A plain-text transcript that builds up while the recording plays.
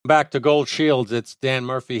back to Gold Shields. It's Dan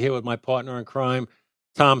Murphy here with my partner in crime,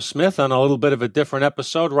 Tom Smith, on a little bit of a different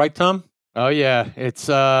episode. Right, Tom? Oh, yeah. It's,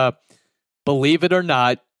 believe it or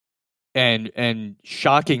not, and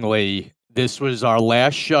shockingly, this was our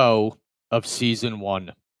last show of season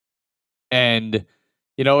 1. And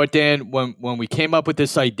you know what, Dan? When we came up with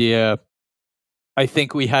this idea, I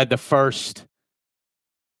think we had the first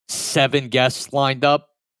 7 guests lined up.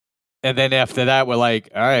 And then after that, we're like,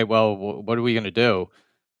 all right, well, what are we going to do?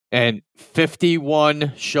 And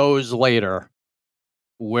 51 shows later,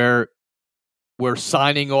 we're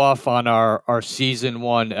signing off on our season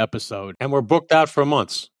 1 episode. And we're booked out for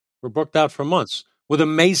months. We're booked out for months with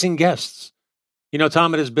amazing guests. You know,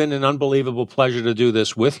 Tom, it has been an unbelievable pleasure to do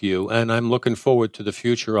this with you, and I'm looking forward to the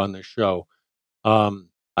future on this show. I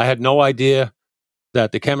had no idea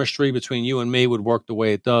that the chemistry between you and me would work the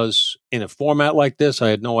way it does in a format like this. I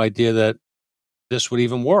had no idea that this would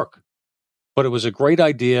even work. But it was a great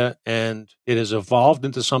idea, and it has evolved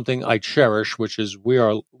into something I cherish, which is we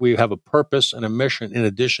have a purpose and a mission in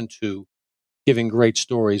addition to giving great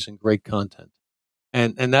stories and great content.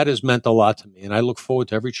 And that has meant a lot to me. And I look forward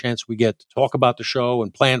to every chance we get to talk about the show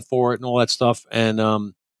and plan for it and all that stuff. And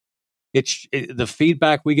the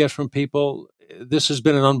feedback we get from people, this has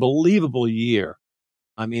been an unbelievable year.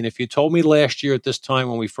 I mean, if you told me last year at this time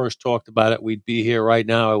when we first talked about it, we'd be here right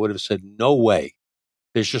now, I would have said, no way.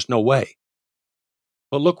 There's just no way.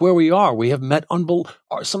 But look where we are. We have met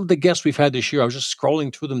some of the guests we've had this year. I was just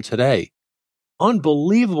scrolling through them today.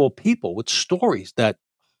 Unbelievable people with stories that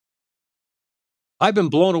I've been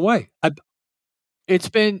blown away. It's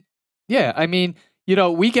been, yeah. I mean, you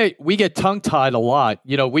know, we get tongue tied a lot.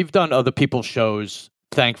 You know, we've done other people's shows,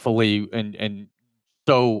 thankfully, and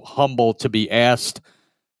so humble to be asked,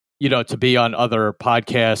 you know, to be on other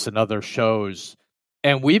podcasts and other shows.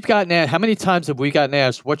 And we've gotten asked, how many times have we gotten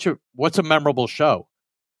asked, what's a memorable show?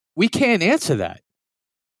 We can't answer that.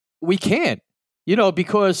 We can't, you know,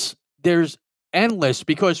 because there's endless,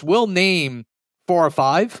 because we'll name 4 or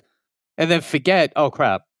 5 and then forget, oh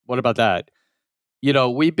crap, what about that? You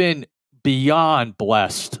know, we've been beyond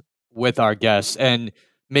blessed with our guests, and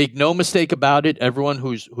make no mistake about it, everyone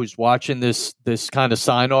who's watching this kind of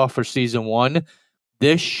sign off for season 1,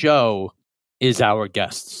 this show is our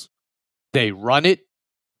guests. They run it,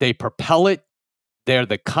 they propel it, they're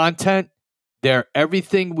the content, they're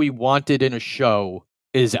everything we wanted in a show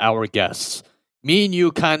is our guests. Me and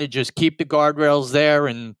you kind of just keep the guardrails there,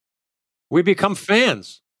 and we become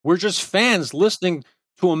fans. We're just fans listening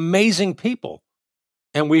to amazing people.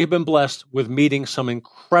 And we have been blessed with meeting some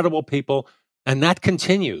incredible people, and that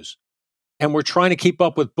continues. And we're trying to keep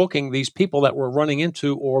up with booking these people that we're running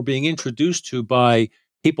into or being introduced to by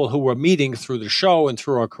people who we're meeting through the show and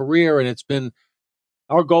through our career. And it's been,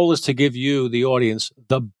 our goal is to give you, the audience,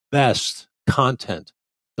 the best content,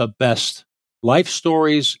 the best life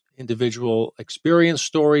stories, individual experience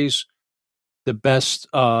stories, the best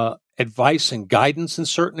advice and guidance in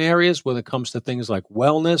certain areas when it comes to things like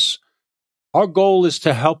wellness. Our goal is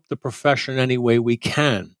to help the profession any way we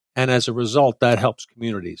can. And as a result, that helps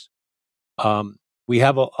communities. We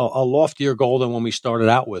have a loftier goal than when we started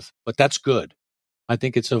out with, but that's good. I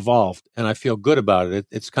think it's evolved, and I feel good about it.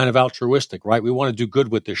 It's kind of altruistic, right? We want to do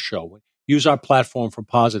good with this show. Use our platform for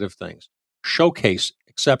positive things. Showcase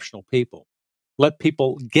exceptional people. Let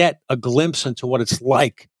people get a glimpse into what it's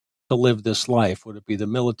like to live this life, whether it be the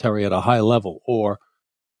military at a high level or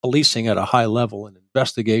policing at a high level and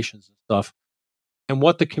investigations and stuff, and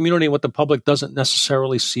what the community and what the public doesn't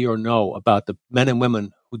necessarily see or know about the men and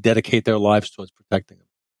women who dedicate their lives towards protecting them.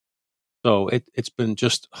 So it's been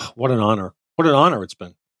just, what an honor. What an honor it's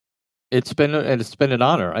been. It's been an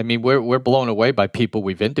honor. I mean, we're blown away by people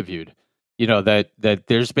we've interviewed. You know, that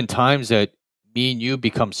there's been times that me and you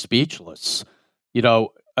become speechless. You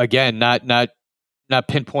know, again, not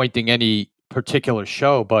pinpointing any particular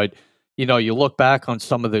show, but you know, you look back on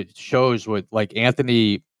some of the shows with like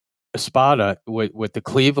Anthony Espada with the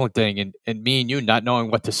Cleveland thing, and me and you not knowing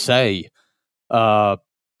what to say.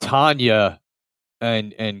 Tanya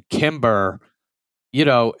and Kimber, you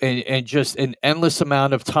know, and just an endless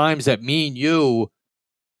amount of times that me and you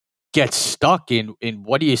get stuck in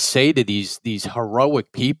what do you say to these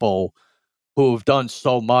heroic people who have done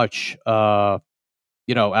so much,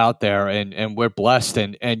 you know, out there, and we're blessed,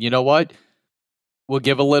 and you know what, we'll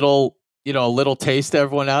give a little taste to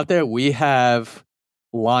everyone out there. We have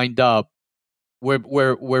lined up.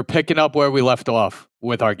 We're picking up where we left off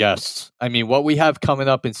with our guests. I mean, what we have coming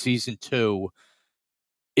up in season 2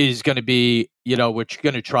 is going to be, you know, we're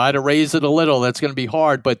going to try to raise it a little. That's going to be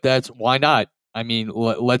hard, but why not? I mean,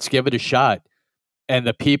 let's give it a shot. And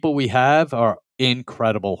the people we have are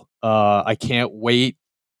incredible. I can't wait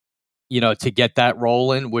to get that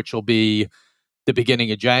rolling, which will be the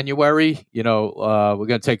beginning of January. We're going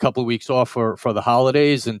to take a couple of weeks off for the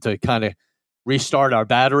holidays and to kind of restart our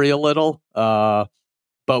battery a little.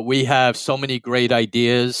 But we have so many great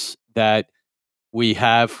ideas that we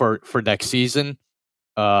have for next season.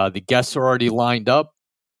 The guests are already lined up.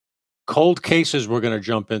 Cold cases we're going to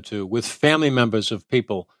jump into with family members of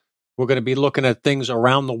people. We're going to be looking at things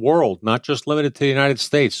around the world, not just limited to the United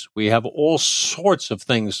States. We have all sorts of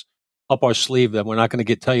things up our sleeve that we're not going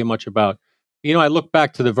to tell you much about. I look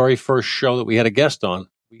back to the very first show that we had a guest on.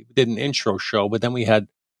 We did an intro show, but then we had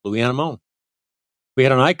Louis Animone. We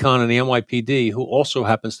had an icon in the NYPD who also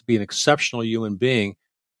happens to be an exceptional human being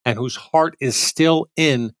and whose heart is still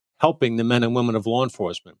in helping the men and women of law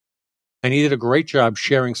enforcement. And he did a great job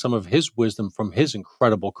sharing some of his wisdom from his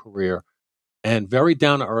incredible career and very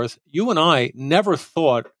down to earth. You and I never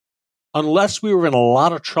thought, unless we were in a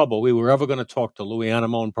lot of trouble, we were ever going to talk to Louis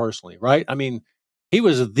Animone personally, right? I mean, he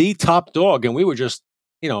was the top dog and we were just,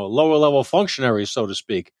 lower level functionaries, so to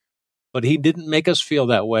speak. But he didn't make us feel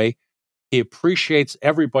that way. He appreciates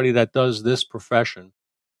everybody that does this profession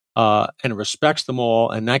and respects them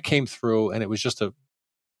all. And that came through, and it was just a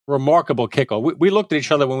remarkable kickoff. We looked at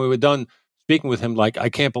each other when we were done speaking with him like, I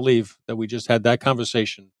can't believe that we just had that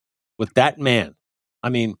conversation with that man. I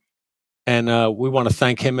mean, and we want to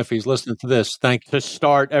thank him if he's listening to this. To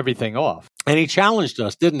start everything off. And he challenged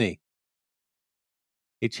us, didn't he?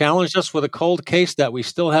 He challenged us with a cold case that we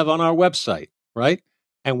still have on our website, right?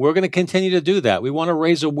 And we're going to continue to do that. We want to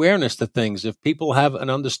raise awareness to things. If people have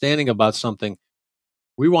an understanding about something,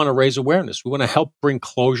 we want to raise awareness. We want to help bring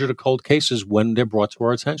closure to cold cases when they're brought to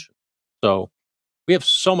our attention. So we have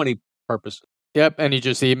so many purposes. Yep. And he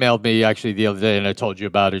just emailed me actually the other day, and I told you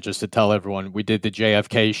about it just to tell everyone. We did the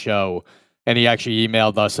JFK show, and he actually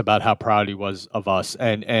emailed us about how proud he was of us.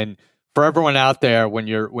 And for everyone out there, when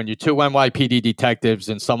you're two NYPD detectives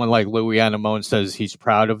and someone like Louis Animone says he's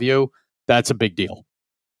proud of you, that's a big deal.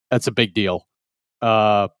 That's a big deal.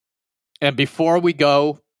 And before we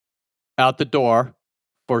go out the door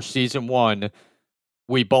for season 1,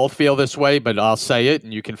 we both feel this way, but I'll say it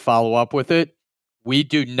and you can follow up with it. We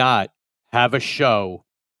do not have a show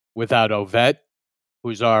without Ovette,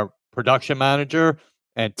 who's our production manager,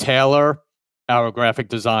 and Taylor, our graphic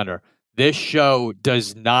designer. This show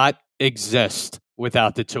does not exist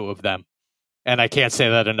without the two of them. And I can't say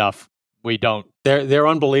that enough. We don't. They're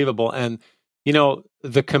unbelievable. And,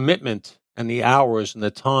 the commitment and the hours and the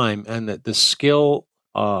time and the skill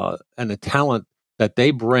and the talent that they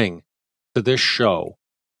bring to this show,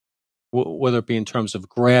 whether it be in terms of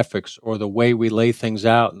graphics or the way we lay things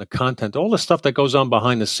out and the content, all the stuff that goes on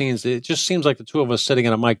behind the scenes, it just seems like the two of us sitting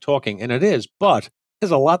in a mic talking, and it is, but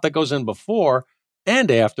there's a lot that goes in before and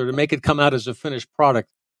after to make it come out as a finished product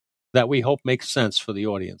that we hope makes sense for the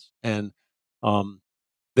audience. And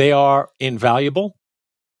they are invaluable,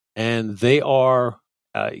 and they are,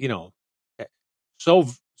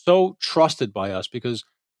 so trusted by us because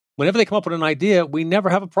whenever they come up with an idea, we never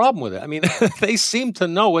have a problem with it. I mean, they seem to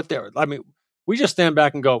know what we just stand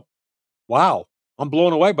back and go, wow, I'm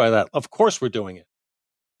blown away by that. Of course we're doing it.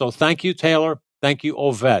 So thank you, Taylor. Thank you,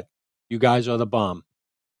 Ovette. You guys are the bomb.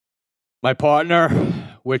 My partner,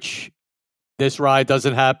 which this ride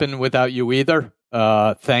doesn't happen without you either.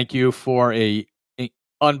 Thank you for an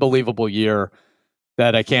unbelievable year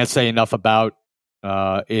that I can't say enough about.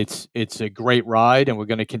 It's a great ride, and we're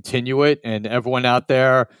going to continue it. And everyone out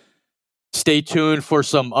there, stay tuned for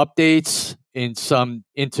some updates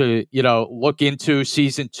look into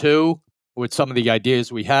season 2 with some of the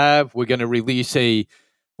ideas we have. We're going to release a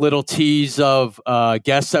little tease of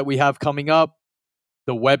guests that we have coming up.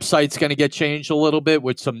 The website's going to get changed a little bit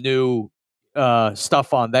with some new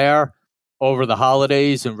stuff on there over the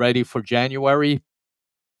holidays and ready for January.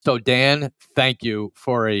 So, Dan, thank you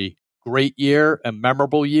for a great year, a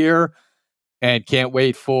memorable year, and can't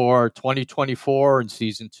wait for 2024 and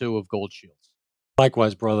season 2 of Gold Shields.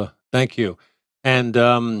 Likewise, brother. Thank you. And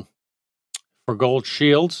for Gold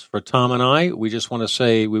Shields, for Tom and I, we just want to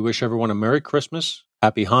say we wish everyone a Merry Christmas,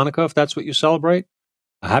 Happy Hanukkah, if that's what you celebrate,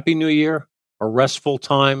 a Happy New Year, a restful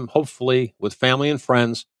time, hopefully, with family and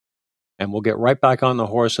friends, and we'll get right back on the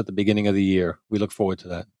horse at the beginning of the year. We look forward to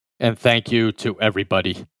that. And thank you to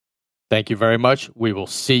everybody. Thank you very much. We will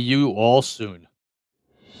see you all soon.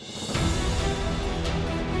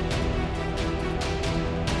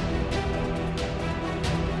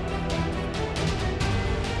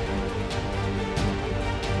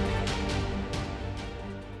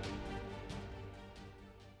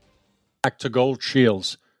 Back to Gold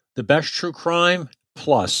Shields, the best true crime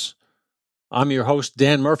plus. I'm your host,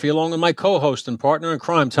 Dan Murphy, along with my co-host and partner in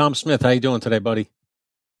crime, Tom Smith. How you doing today, buddy?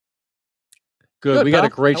 Good. We got a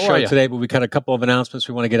pal. great How show are you? today, but we got a couple of announcements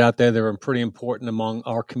we want to get out there. They're pretty important among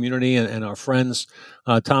our community and our friends.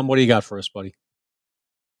 Tom, what do you got for us, buddy?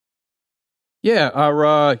 Yeah,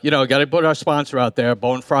 our got to put our sponsor out there,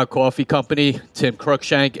 Bone Frog Coffee Company. Tim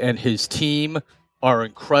Cruikshank and his team are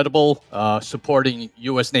incredible, supporting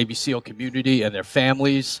U.S. Navy SEAL community and their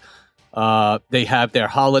families. They have their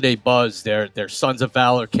holiday buzz, their Sons of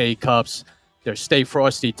Valor K-Cups, their Stay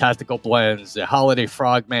Frosty Tactical Blends, their Holiday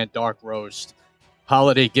Frogman Dark Roast,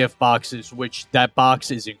 holiday gift boxes, which that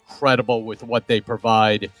box is incredible with what they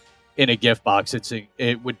provide in a gift box.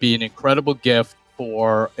 It would be an incredible gift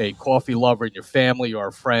for a coffee lover in your family or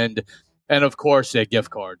a friend. And of course, their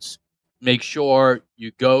gift cards. Make sure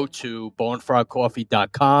you go to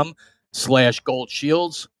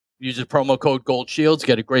bonefrogcoffee.com/goldshields. Use the promo code GoldShields.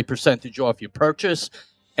 Get a great percentage off your purchase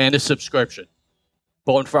and a subscription.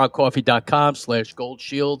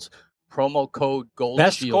 bonefrogcoffee.com/goldshields. Promo code GoldShields.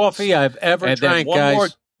 Best coffee I've ever drank,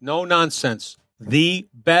 guys. No nonsense. The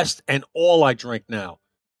best and all I drink now.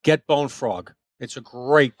 Get Bone Frog. It's a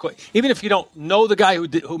great, even if you don't know the guy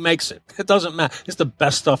who makes it, it doesn't matter. It's the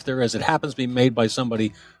best stuff there is. It happens to be made by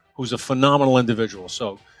somebody who's a phenomenal individual.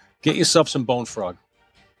 So get yourself some Bone Frog.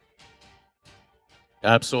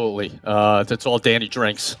 Absolutely. That's all Danny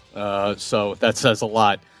drinks. So that says a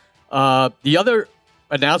lot. The other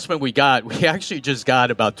announcement we actually just got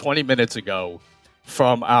about 20 minutes ago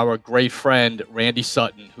from our great friend, Randy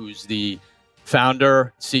Sutton, who's the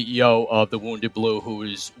founder, CEO of the Wounded Blue, who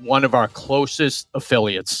is one of our closest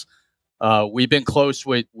affiliates. We've been close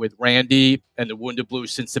with Randy and the Wounded Blue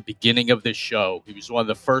since the beginning of this show. He was one of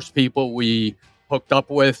the first people we hooked up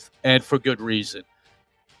with, and for good reason.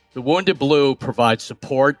 The Wounded Blue provides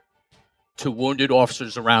support to wounded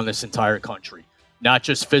officers around this entire country, not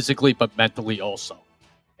just physically, but mentally also.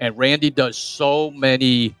 And Randy does so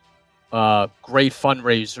many great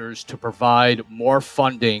fundraisers to provide more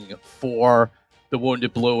funding for the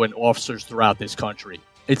Wounded Blue and officers throughout this country.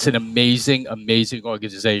 It's an amazing, amazing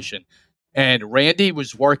organization. And Randy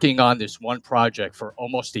was working on this one project for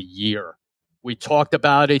almost a year. We talked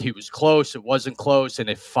about it. He was close. It wasn't close. And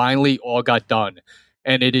it finally all got done.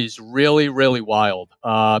 And it is really, really wild.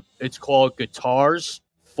 It's called Guitars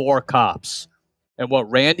for Cops. And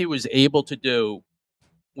what Randy was able to do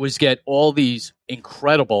was get all these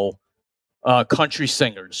incredible country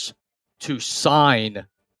singers to sign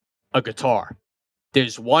a guitar.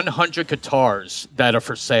 There's 100 guitars that are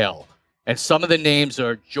for sale. And some of the names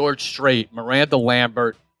are George Strait, Miranda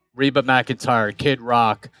Lambert, Reba McEntire, Kid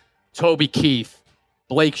Rock, Toby Keith,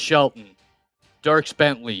 Blake Shelton, Dierks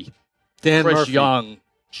Bentley, Dan Chris Murphy. Young,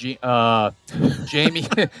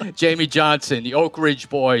 Jamie Johnson, the Oak Ridge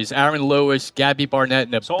Boys, Aaron Lewis, Gabby Barnett,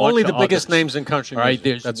 and a bunch only the of biggest others. names in country All right, music.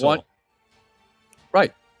 there's That's one. all.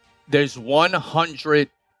 Right. There's 100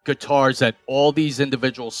 guitars that all these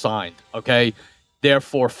individuals signed, okay? They're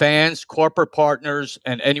for fans, corporate partners,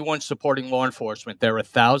 and anyone supporting law enforcement. They're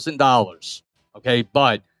 $1,000, okay?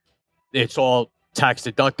 But it's all tax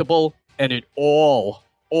deductible, and it all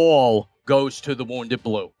goes to the Wounded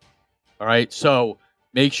Blue, all right? So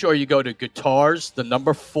make sure you go to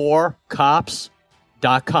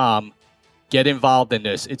guitars4cops.com. Get involved in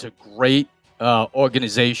this. It's a great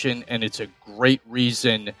organization, and it's a great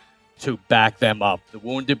reason to back them up. The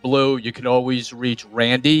Wounded Blue, you can always reach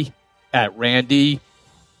Randy at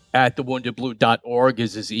thewwoundedblue.org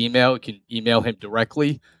is his email. You can email him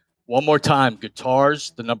directly. One more time,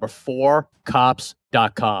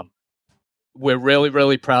 guitars4cops.com. We're really,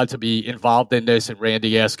 really proud to be involved in this, and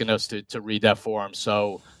Randy asking us to read that for him.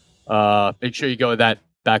 So make sure you go to that,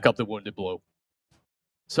 back up the Wounded Blue.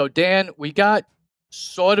 So, Dan, we got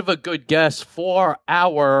sort of a good guess for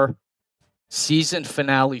our season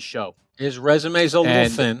finale show. His resume's a little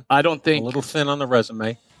thin. I don't think a little thin on the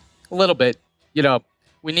resume. A little bit. You know,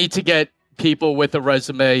 we need to get people with a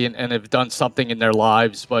resume and have done something in their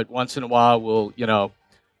lives, but once in a while we'll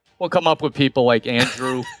come up with people like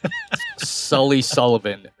Andrew Sully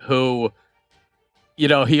Sullivan, who,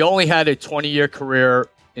 he only had a 20-year career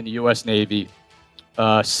in the U.S. Navy,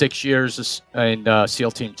 6 years in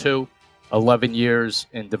SEAL Team 2, 11 years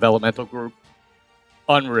in developmental group.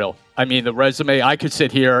 Unreal. I mean, the resume, I could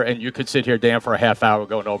sit here and you could sit here, Dan, for a half hour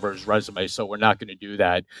going over his resume, so we're not going to do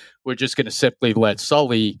that. We're just going to simply let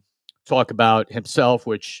Sully talk about himself,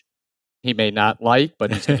 which he may not like,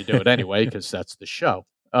 but he's going to do it anyway because that's the show.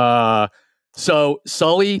 So,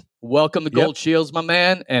 Sully, welcome to Gold Shields, my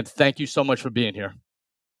man, and thank you so much for being here.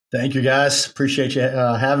 Thank you, guys. Appreciate you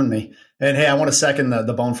having me. And, hey, I want to second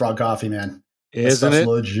the Bone Frog coffee, man. Isn't it?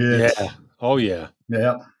 Legit. Yeah. Oh, yeah.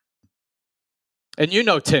 Yeah. And you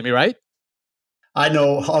know Timmy, right? I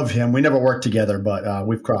know of him. We never worked together, but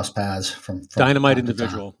we've crossed paths from Dynamite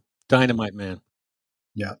individual. Dynamite man.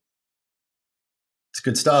 Yeah. It's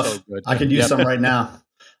good stuff. So good. I could use some right now.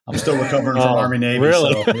 I'm still recovering from Army Navy.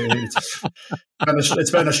 Really? So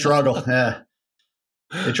it's been a struggle. Yeah.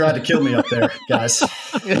 They tried to kill me up there, guys.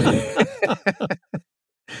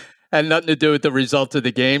 Had nothing to do with the result of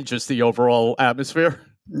the game, just the overall atmosphere.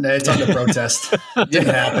 It's under protest.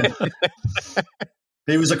 Didn't happen.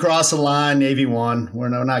 He was across the line. Navy won. We're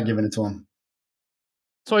not giving it to him.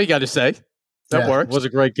 That's all you got to say. That works. It was a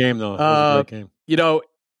great game, though. It was a great game. It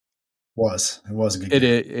was a good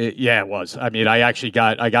game. It was. I mean,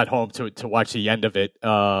 I got home to watch the end of it.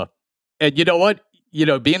 And you know what?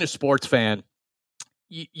 Being a sports fan,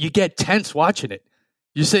 you get tense watching it.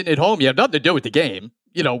 You're sitting at home. You have nothing to do with the game.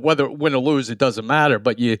 Whether win or lose, it doesn't matter.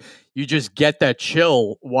 But you just get that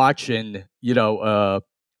chill watching,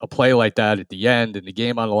 a play like that at the end and the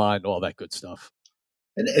game on the line, all that good stuff.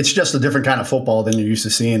 It's just a different kind of football than you're used to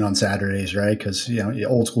seeing on Saturdays, right? Because,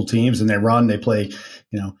 old school teams and they run, they play,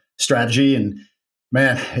 strategy. And,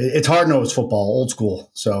 man, it's hard nosed football, old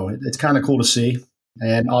school. So it's kind of cool to see.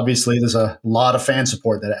 And obviously there's a lot of fan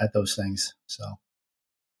support at those things. So.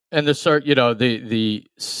 And the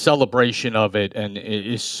celebration of it and it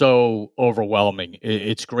is so overwhelming.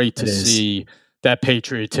 It's great to see that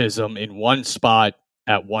patriotism in one spot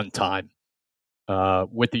at one time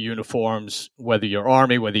with the uniforms, whether you're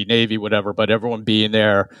Army, whether you're Navy, whatever, but everyone being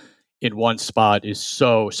there in one spot is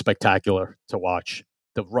so spectacular to watch.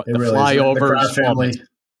 The really flyovers. The family.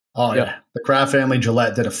 Oh, yeah. The Kraft family,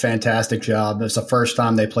 Gillette, did a fantastic job. It's the first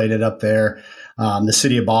time they played it up there. The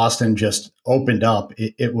city of Boston just opened up.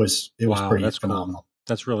 It was pretty phenomenal. Cool.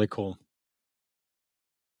 That's really cool.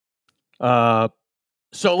 So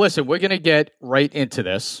listen, we're going to get right into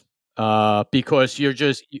this because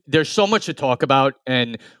there's so much to talk about,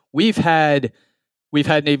 and we've had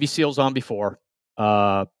Navy SEALs on before,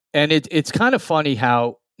 and it's kind of funny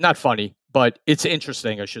how, not funny, but it's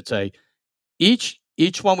interesting, I should say.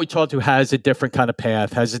 Each one we talk to has a different kind of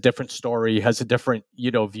path, has a different story, has a different,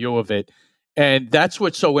 view of it. And that's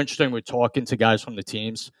what's so interesting with talking to guys from the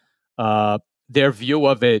teams. Their view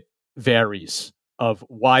of it varies, of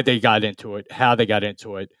why they got into it, how they got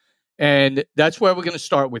into it. And that's where we're going to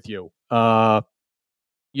start with you.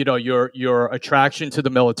 Your attraction to the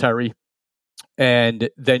military and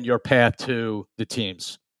then your path to the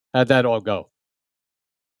teams. How'd that all go?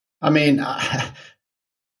 I mean,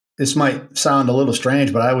 this might sound a little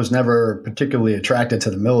strange, but I was never particularly attracted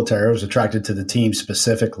to the military. I was attracted to the team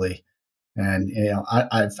specifically. And,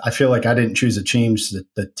 I feel like I didn't choose the teams,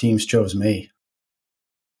 the teams chose me.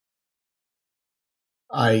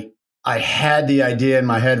 I had the idea in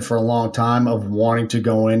my head for a long time of wanting to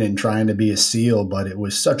go in and trying to be a SEAL, but it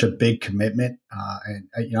was such a big commitment. And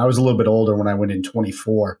I was a little bit older when I went in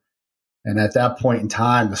 24. And at that point in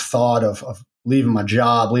time, the thought of leaving my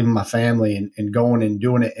job, leaving my family and going and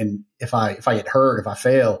doing it. And if I get hurt, if I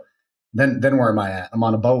fail, then where am I at? I'm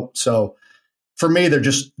on a boat. So for me,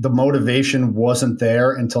 the motivation wasn't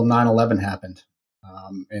there until 9/11 happened.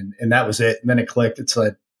 And that was it. And then it clicked. It's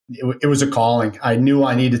like, it was a calling. I knew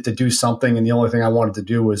I needed to do something. And the only thing I wanted to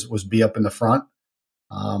do was be up in the front,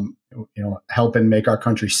 helping make our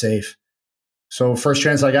country safe. So first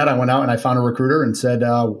chance I got, I went out and I found a recruiter and said,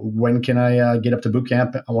 when can I get up to boot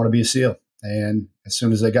camp? I want to be a SEAL. And as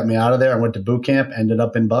soon as they got me out of there, I went to boot camp, ended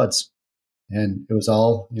up in Buds. And it was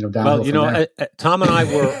all, downhill from there. Tom and I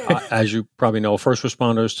were, as you probably know, first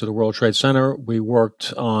responders to the World Trade Center. We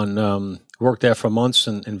worked there for months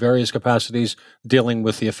in various capacities, dealing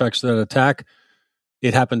with the effects of that attack.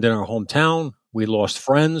 It happened in our hometown. We lost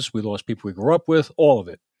friends. We lost people we grew up with, all of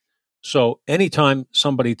it. So anytime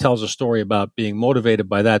somebody tells a story about being motivated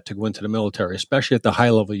by that to go into the military, especially at the high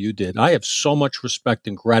level you did, I have so much respect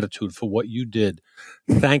and gratitude for what you did.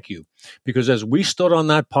 Thank you. Because as we stood on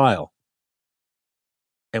that pile,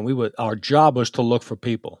 and our job was to look for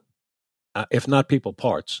people, if not people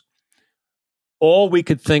parts. All we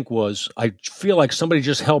could think was, I feel like somebody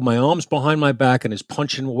just held my arms behind my back and is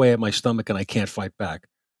punching away at my stomach and I can't fight back.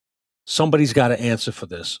 Somebody's got to answer for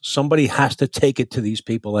this. Somebody has to take it to these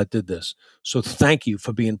people that did this. So thank you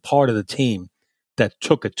for being part of the team that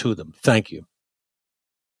took it to them. Thank you.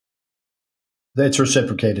 It's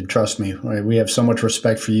reciprocated. Trust me. We have so much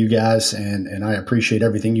respect for you guys, and I appreciate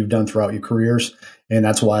everything you've done throughout your careers. And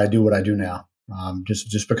that's why I do what I do now.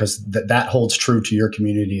 Just because that holds true to your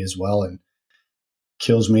community as well. And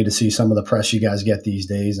kills me to see some of the press you guys get these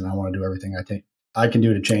days. And I want to do everything I think I can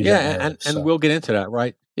do to change that. And we'll get into that,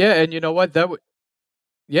 right? Yeah. And you know what?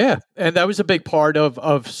 And that was a big part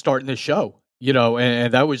of starting the show.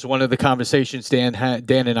 and that was one of the conversations Dan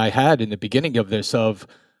and I had in the beginning of this of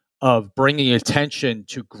bringing attention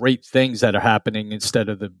to great things that are happening instead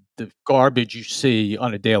of the garbage you see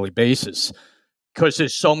on a daily basis. Because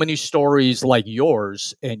there's so many stories like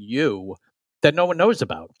yours and you that no one knows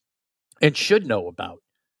about and should know about,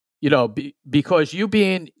 because you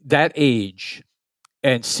being that age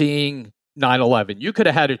and seeing 9/11, you could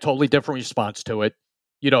have had a totally different response to it.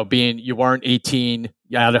 Being you weren't 18,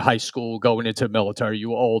 out of high school, going into the military,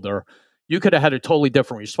 you were older. You could have had a totally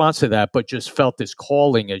different response to that, but just felt this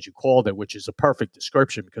calling, as you called it, which is a perfect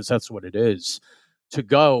description because that's what it is, to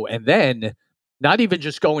go. And then not even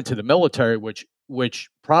just go into the military, which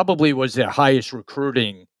probably was their highest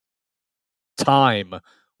recruiting time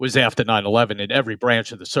was after 9/11 in every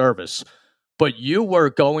branch of the service. But you were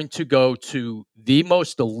going to go to the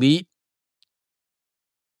most elite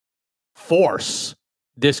force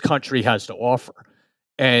this country has to offer.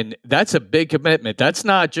 And that's a big commitment. That's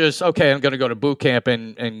not just, okay, I'm going to go to boot camp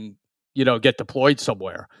and get deployed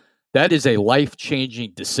somewhere. That is a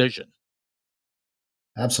life-changing decision.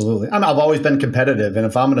 Absolutely. I've always been competitive, and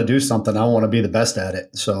if I'm going to do something, I want to be the best at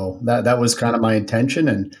it. So that was kind of my intention.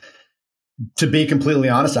 And to be completely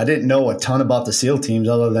honest, I didn't know a ton about the SEAL teams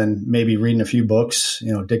other than maybe reading a few books,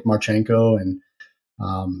 Dick Marchenko and,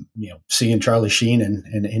 seeing Charlie Sheen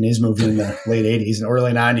in his movie in the late 80s and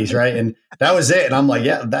early 90s, right? And that was it. And I'm like,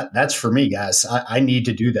 yeah, that's for me, guys. I need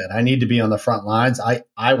to do that. I need to be on the front lines. I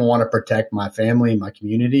want to protect my family and my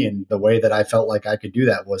community. And the way that I felt like I could do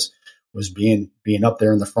that was being up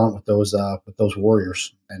there in the front with those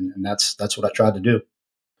warriors. And that's what I tried to do.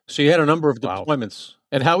 So you had a number of deployments.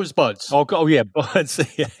 And how was Buds? Oh yeah, Buds.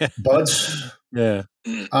 Yeah. Buds. Yeah.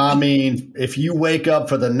 I mean, if you wake up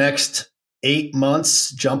for the next 8 months,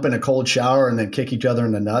 jump in a cold shower and then kick each other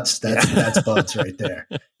in the nuts, that's Buds right there.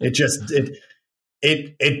 It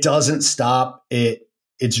doesn't stop.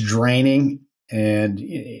 It's draining.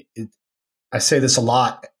 And I say this a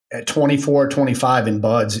lot. At 24, 25 in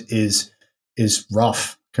Buds is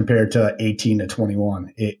rough compared to 18 to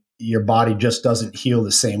 21. Your body just doesn't heal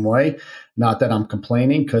the same way. Not that I'm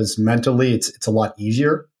complaining, because mentally it's a lot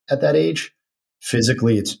easier at that age.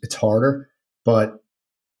 Physically it's harder. But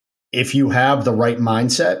if you have the right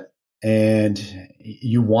mindset and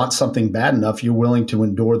you want something bad enough, you're willing to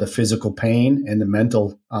endure the physical pain and the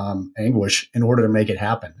mental anguish in order to make it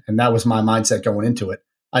happen. And that was my mindset going into it.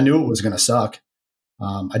 I knew it was going to suck.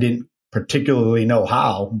 I didn't particularly know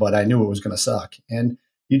how, but I knew it was going to suck. And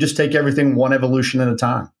you just take everything one evolution at a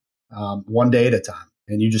time, one day at a time.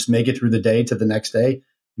 And you just make it through the day to the next day,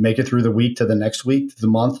 make it through the week to the next week, to the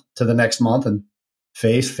month to the next month, and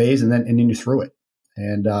phase, and then you're through it.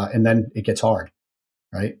 And then it gets hard,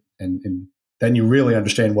 right? And then you really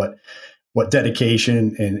understand what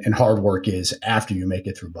dedication and hard work is after you make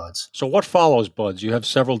it through Buds. So what follows Buds? You have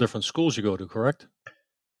several different schools you go to, correct?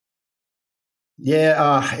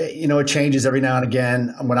 Yeah, it changes every now and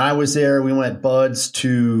again. When I was there, we went Buds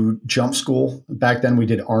to jump school. Back then we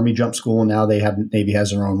did Army jump school. Now Navy has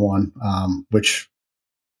their own one, which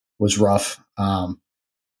was rough.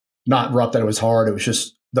 Not rough that it was hard. It was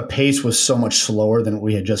just the pace was so much slower than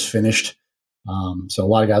we had just finished. So a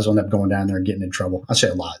lot of guys wound up going down there and getting in trouble. I say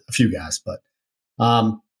a few guys, but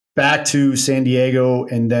back to San Diego.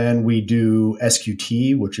 And then we do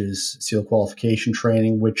SQT, which is SEAL qualification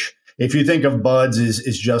training, which if you think of Buds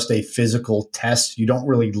is just a physical test, you don't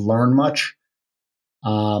really learn much.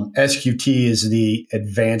 SQT is the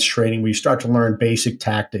advanced training where you start to learn basic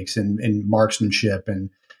tactics and marksmanship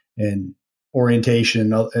and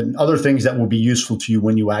orientation and other things that will be useful to you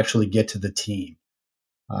when you actually get to the team.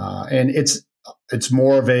 And it's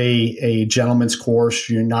more of a gentleman's course.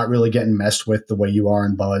 You're not really getting messed with the way you are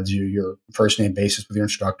in Buds. You're first name basis with your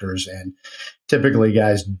instructors, and typically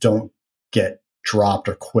guys don't get dropped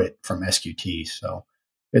or quit from SQT. So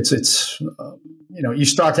it's you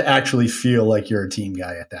start to actually feel like you're a team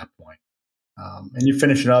guy at that point. And you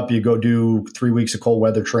finish it up, you go do 3 weeks of cold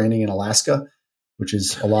weather training in Alaska, which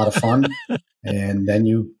is a lot of fun. And then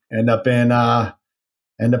you end up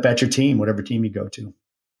at your team, whatever team you go to.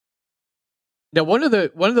 Now, one of the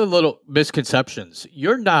little misconceptions,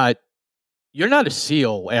 you're not a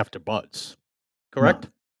SEAL after Buds, correct? No.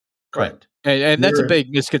 Correct. And that's a big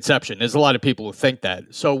misconception. There's a lot of people who think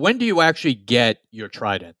that. So when do you actually get your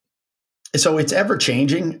trident? So it's ever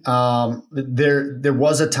changing. There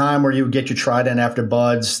was a time where you would get your trident after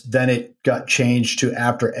Buds. Then it got changed to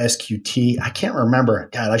after SQT. I can't remember.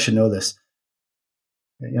 God, I should know this.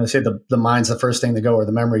 Say the mind's the first thing to go, or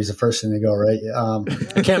the memory's the first thing to go, right?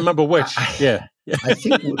 I can't remember which. Yeah. I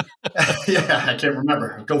think, I can't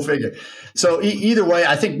remember. Go figure. So either way,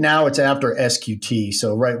 I think now it's after SQT.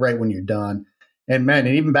 So right when you're done. And man,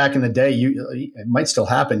 and even back in the day, it might still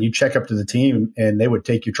happen. You check up to the team and they would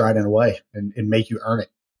take your trident away and make you earn it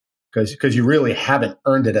because you really haven't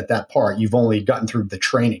earned it at that part. You've only gotten through the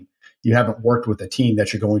training. You haven't worked with the team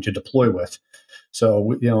that you're going to deploy with.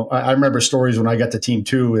 So, I remember stories when I got to Team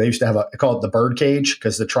 2, they used to have they call it the bird cage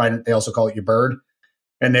because the trident, they also call it your bird.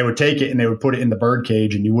 And they would take it and they would put it in the bird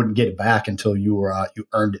cage and you wouldn't get it back until you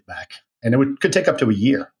earned it back. And could take up to a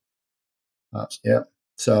year. Yeah.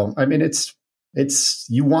 So, I mean, it's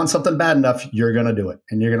you want something bad enough, you're going to do it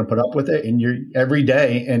and you're going to put up with it. And you're every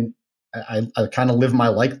day. And I kind of live my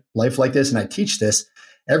life like this. And I teach this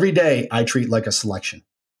every day. I treat like a selection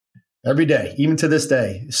every day, even to this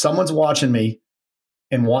day. If someone's watching me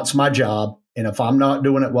and wants my job, and if I'm not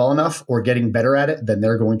doing it well enough or getting better at it, then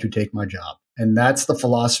they're going to take my job. And that's the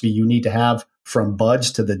philosophy you need to have from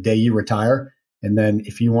buds to the day you retire. And then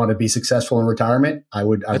if you want to be successful in retirement,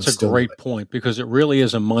 That's a great point because it really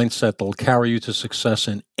is a mindset that will carry you to success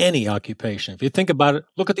in any occupation. If you think about it,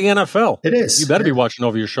 look at the NFL. It is. You better be watching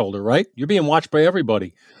over your shoulder, right? You're being watched by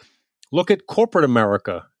everybody. Look at corporate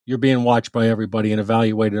America. You're being watched by everybody and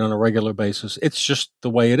evaluated on a regular basis. It's just the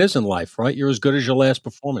way it is in life, right? You're as good as your last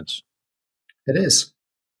performance. It is.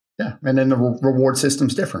 Yeah. And then the reward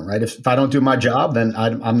system's different, right? If I don't do my job, then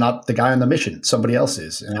I'm not the guy on the mission. Somebody else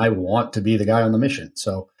is. And I want to be the guy on the mission.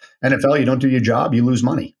 So NFL, you don't do your job, you lose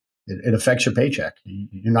money. It affects your paycheck.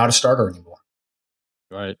 You're not a starter anymore.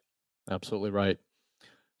 Right. Absolutely right.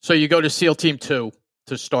 So you go to SEAL Team 2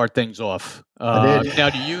 to start things off. Now,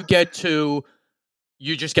 do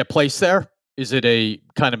you just get placed there? Is it a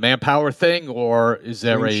kind of manpower thing or is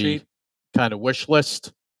there a kind of wish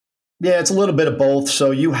list? Yeah, it's a little bit of both. So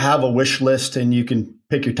you have a wish list and you can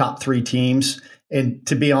pick your top 3 teams. And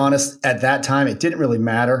to be honest, at that time, it didn't really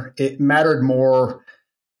matter. It mattered more,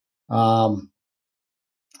 I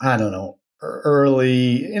don't know,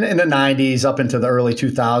 early in the 90s up into the early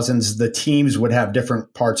 2000s, the teams would have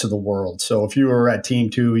different parts of the world. So if you were at Team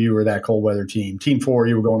 2, you were that cold weather team. Team 4,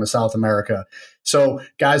 you were going to South America. So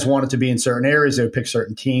guys wanted to be in certain areas. They would pick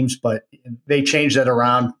certain teams, but they changed that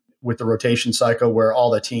around with the rotation cycle where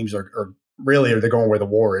all the teams are they're going where the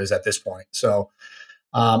war is at this point. So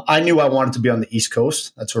I knew I wanted to be on the East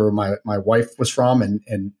Coast. That's where my wife was from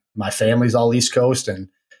and my family's all East Coast. And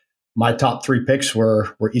my top 3 picks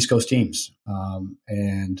were East Coast teams.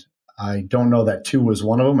 And I don't know that 2 was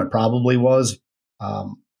one of them. It probably was.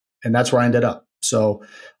 And that's where I ended up. So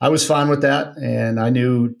I was fine with that. And I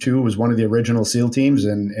knew 2 was one of the original SEAL teams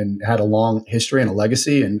and had a long history and a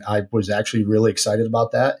legacy. And I was actually really excited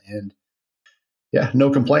about that. And yeah, no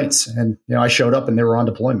complaints. And, I showed up and they were on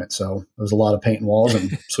deployment. So there was a lot of painting walls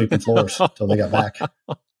and sweeping floors until they got back.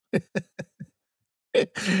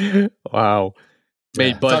 Wow.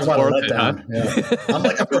 Made Bud's worth it, huh? Yeah. I'm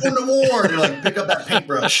like, I'm going to war. And they're like, pick up that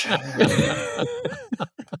paintbrush.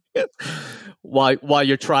 While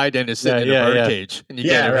your trident is sitting in a birdcage and you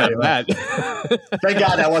can't have that. Thank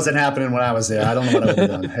God that wasn't happening when I was there. I don't know what I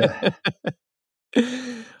would have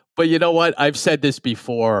done. But you know what? I've said this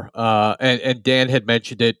before, and Dan had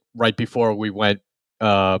mentioned it right before we went,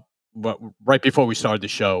 right before we started the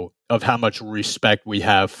show, of how much respect we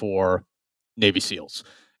have for Navy SEALs.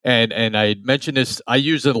 And I mentioned this. I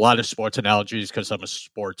use a lot of sports analogies because I'm a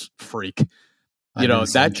sports freak.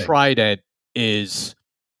 That trident is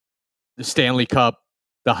the Stanley Cup,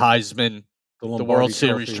 the Heisman, the World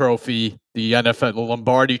Series trophy, the NFL, the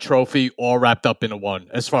Lombardi trophy, all wrapped up into one,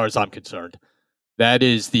 as far as I'm concerned. That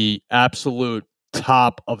is the absolute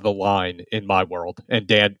top of the line in my world. And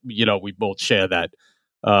Dan, we both share that.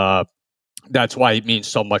 That's why it means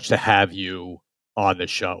so much to have you on the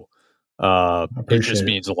show. It just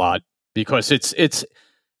means a lot because it's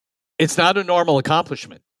not a normal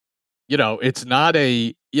accomplishment. It's not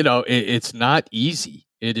it's not easy.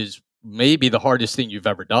 It is maybe the hardest thing you've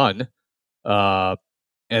ever done. And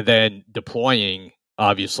then deploying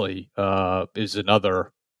obviously is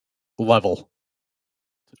another level.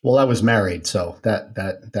 Well, I was married, so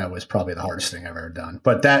that was probably the hardest thing I've ever done.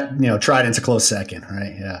 But that, trident's a close second,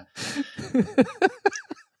 right? Yeah.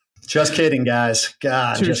 Just kidding, guys.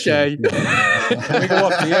 God, touche. Can we go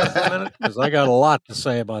off the air for a minute? Because I got a lot to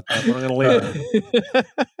say about that, but I'm going to leave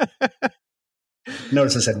it.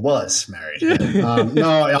 Notice I said was married.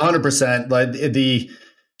 No, 100%. Like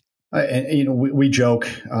we joke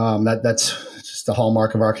that's just the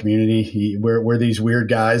hallmark of our community. We're these weird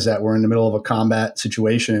guys that we're in the middle of a combat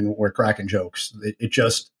situation and we're cracking jokes.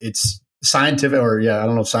 It's scientific, or I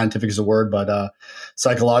don't know if scientific is a word, but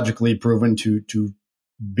psychologically proven to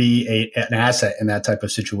be an asset in that type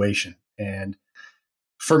of situation. And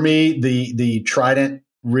for me, the trident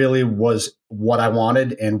really was what I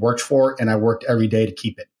wanted and worked for, and I worked every day to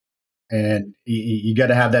keep it. And you got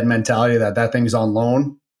to have that mentality that thing's on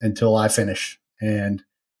loan until I finish. And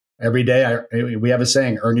every day, we have a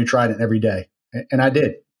saying, earn your trident every day. And I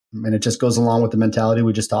did. And it just goes along with the mentality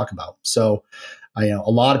we just talked about. So,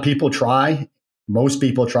 a lot of people try, most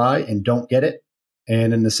people try and don't get it.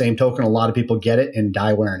 And in the same token, a lot of people get it and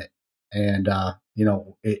die wearing it. And,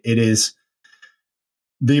 it is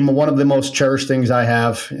one of the most cherished things I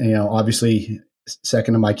have, obviously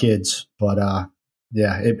second to my kids, but,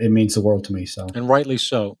 it means the world to me. So, and rightly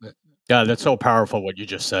so. Yeah, that's so powerful what you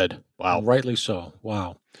just said. Wow. And rightly so.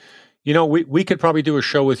 Wow. We could probably do a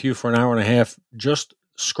show with you for an hour and a half, just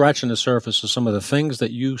scratching the surface of some of the things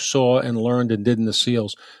that you saw and learned and did in the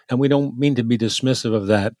SEALs. And we don't mean to be dismissive of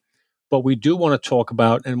that, but we do want to talk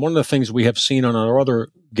about, and one of the things we have seen on our other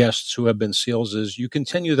guests who have been SEALs is you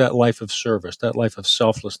continue that life of service, that life of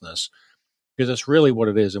selflessness, because that's really what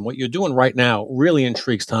it is. And what you're doing right now really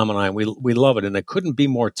intrigues Tom and I, and we love it, and it couldn't be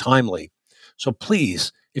more timely. So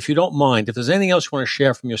please, if you don't mind, if there's anything else you want to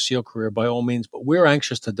share from your SEAL career, by all means, but we're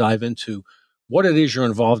anxious to dive into what it is you're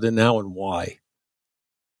involved in now and why.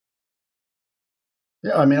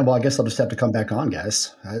 Yeah, I guess I'll just have to come back on,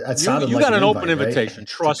 guys. That sounded you like got an invite, open invitation. Right?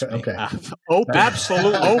 Trust me. Okay. Open.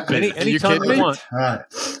 Absolutely open. Anytime you want. All right.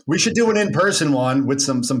 We should do an in-person one with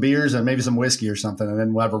some beers and maybe some whiskey or something, and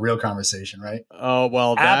then we'll have a real conversation, right? Oh,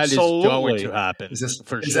 well, that is going to happen. Is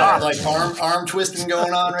sure. That like arm twisting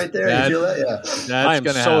going on right there? You feel that? Yeah. I am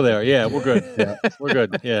so happen. There. Yeah, we're good. Yeah. We're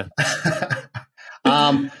good. Yeah.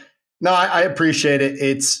 No, I appreciate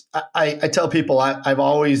it. I tell people I've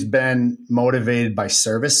always been motivated by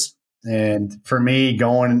service. And for me,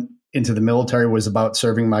 going into the military was about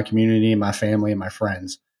serving my community and my family and my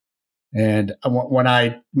friends. And when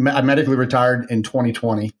I medically retired in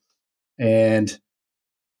 2020, and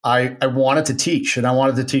I wanted to teach, and I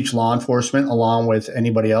wanted to teach law enforcement along with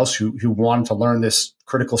anybody else who wanted to learn this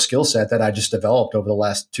critical skill set that I just developed over the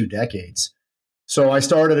last 2 decades. So I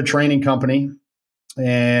started a training company.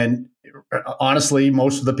 And honestly,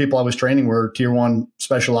 most of the people I was training were tier 1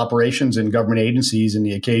 special operations and government agencies and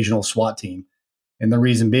the occasional SWAT team. And the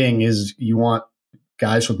reason being is you want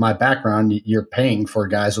guys with my background, you're paying for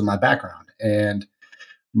guys with my background. And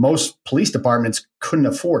most police departments couldn't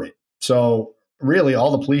afford it. So really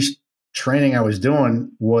all the police training I was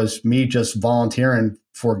doing was me just volunteering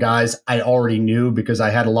for guys I already knew because I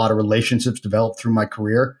had a lot of relationships developed through my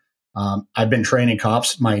career. I've been training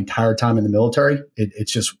cops my entire time in the military.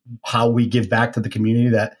 It's just how we give back to the community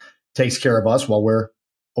that takes care of us while we're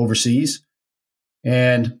overseas.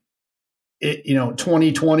 And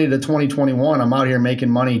 2020 to 2021, I'm out here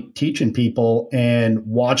making money teaching people and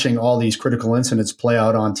watching all these critical incidents play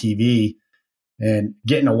out on TV and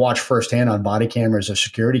getting to watch firsthand on body cameras or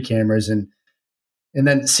security cameras and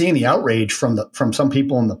then seeing the outrage from some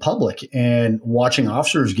people in the public and watching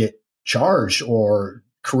officers get charged or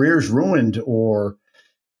careers ruined or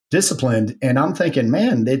disciplined. And I'm thinking,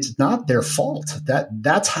 man, it's not their fault.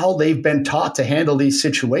 That's how they've been taught to handle these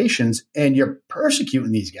situations. And you're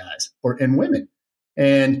persecuting these guys and women.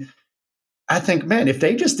 And I think, man, if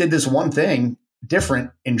they just did this one thing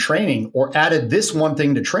different in training or added this one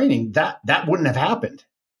thing to training, that wouldn't have happened.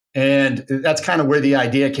 And that's kind of where the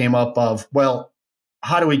idea came up of, well,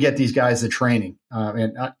 how do we get these guys to training?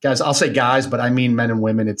 Guys, I'll say guys, but I mean men and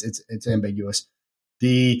women. It's ambiguous.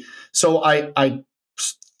 So I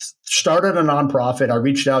started a nonprofit. I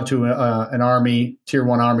reached out to an tier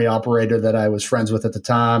 1 Army operator that I was friends with at the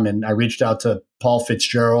time. And I reached out to Paul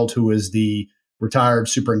Fitzgerald, who is the retired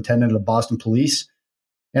superintendent of Boston Police.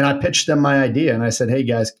 And I pitched them my idea. And I said, hey,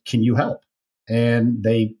 guys, can you help? And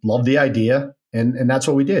they loved the idea. And that's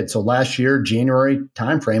what we did. So last year, January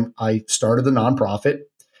timeframe, I started the nonprofit.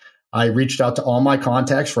 I reached out to all my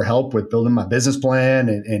contacts for help with building my business plan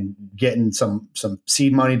and getting some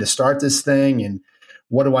seed money to start this thing. And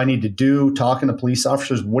what do I need to do? Talking to police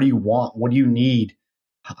officers. What do you want? What do you need?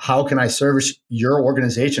 How can I service your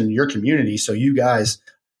organization, your community, so you guys,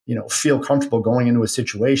 feel comfortable going into a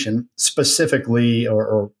situation, specifically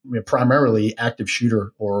or primarily active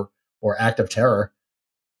shooter or active terror?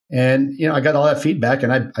 And I got all that feedback,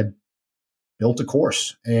 and I built a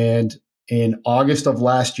course. And in August of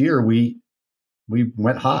last year, we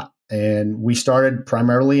went hot, and we started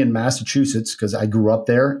primarily in Massachusetts because I grew up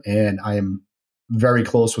there and I am very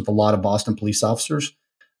close with a lot of Boston police officers.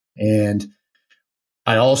 And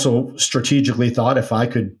I also strategically thought if I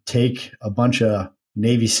could take a bunch of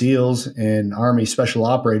Navy SEALs and Army special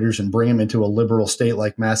operators and bring them into a liberal state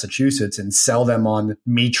like Massachusetts and sell them on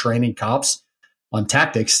me training cops on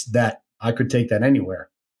tactics, that I could take that anywhere.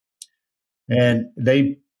 And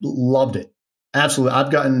they loved it. Absolutely.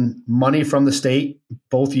 I've gotten money from the state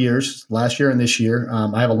both years, last year and this year.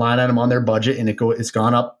 I have a line item on their budget, and it's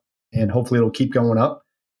gone up, and hopefully it'll keep going up.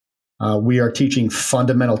 We are teaching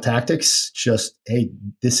fundamental tactics. Just, hey,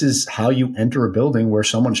 this is how you enter a building where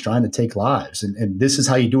someone's trying to take lives, and this is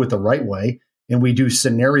how you do it the right way. And we do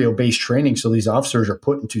scenario-based training, so these officers are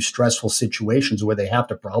put into stressful situations where they have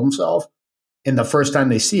to problem solve. And the first time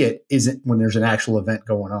they see it isn't when there's an actual event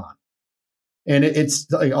going on. And it's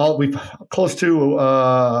like we've close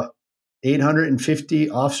to 850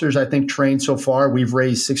 officers, I think, trained so far. We've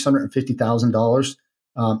raised $650,000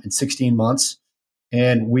 in 16 months,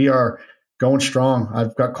 and we are going strong.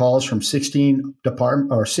 I've got calls from 16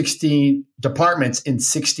 departments in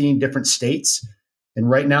 16 different states. And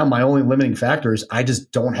right now, my only limiting factor is I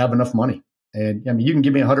just don't have enough money. And I mean, you can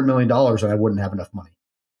give me $100 million and I wouldn't have enough money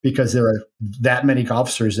because there are that many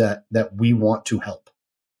officers that we want to help.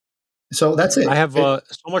 So that's it. I have so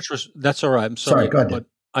much. That's all right. I'm sorry. Go ahead. But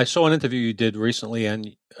I saw an interview you did recently,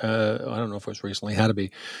 and I don't know if it was recently, had to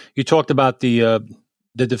be. You talked about the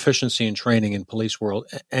deficiency in training in police world,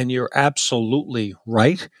 and you're absolutely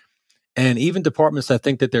right. And even departments that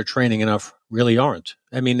think that they're training enough really aren't.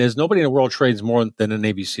 I mean, there's nobody in the world trains more than the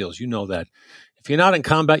Navy SEALs. You know that. If you're not in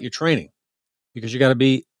combat, you're training because you got to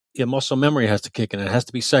be. Your muscle memory has to kick in. It has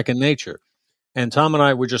to be second nature. And Tom and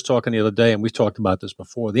I were just talking the other day, and we've talked about this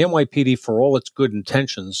before. The NYPD, for all its good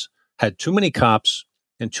intentions, had too many cops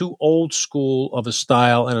and too old school of a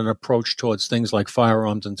style and an approach towards things like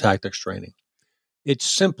firearms and tactics training. It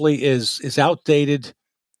simply is outdated,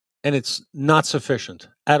 and it's not sufficient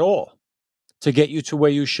at all to get you to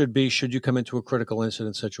where you should be should you come into a critical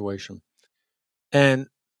incident situation. And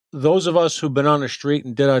those of us who've been on the street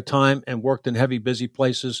and did our time and worked in heavy, busy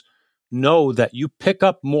places know that you pick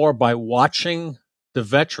up more by watching the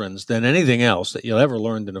veterans than anything else that you'll ever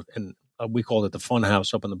learn in we called it the fun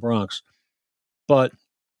house up in the Bronx. But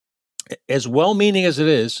as well-meaning as it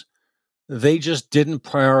is, they just didn't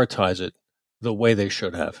prioritize it the way they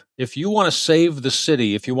should have. If you want to save the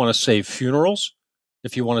city, if you want to save funerals,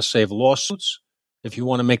 if you want to save lawsuits, if you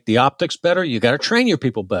want to make the optics better, you got to train your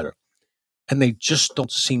people better. And they just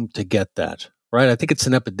don't seem to get that. Right? I think it's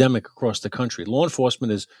an epidemic across the country. Law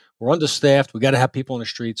enforcement we're understaffed. We got to have people on the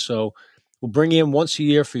street. So we'll bring you in once a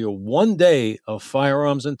year for your 1 day of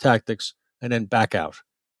firearms and tactics and then back out.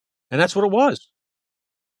 And that's what it was.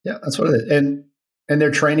 Yeah, that's what it is. And they're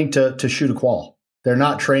training to shoot a qual. They're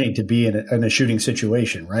not training to be in a shooting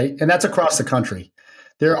situation, right? And that's across the country.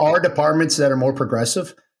 There are departments that are more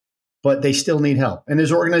progressive, but they still need help. And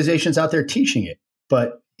there's organizations out there teaching it.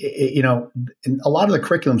 But, a lot of the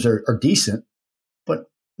curriculums are decent, but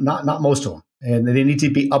not most of them, and they need to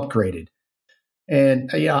be upgraded. And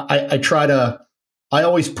I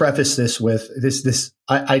always preface this with this.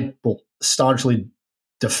 I will staunchly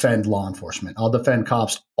defend law enforcement. I'll defend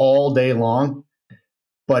cops all day long,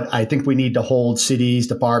 but I think we need to hold cities,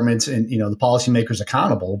 departments, and the policymakers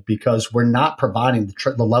accountable because we're not providing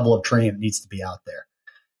the level of training that needs to be out there.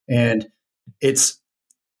 And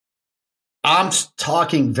I'm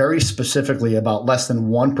talking very specifically about less than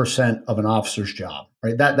 1% of an officer's job,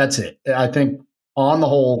 right? That's it. I think on the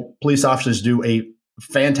whole, police officers do a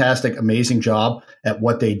fantastic, amazing job at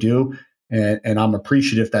what they do. And I'm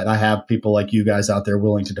appreciative that I have people like you guys out there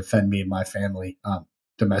willing to defend me and my family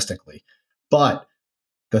domestically. But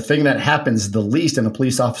the thing that happens the least in a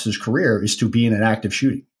police officer's career is to be in an active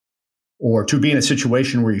shooting or to be in a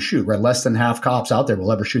situation where you shoot, right? Less than half cops out there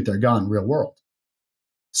will ever shoot their gun in real world.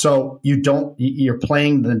 So you're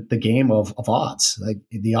playing the game of odds. Like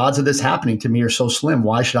the odds of this happening to me are so slim.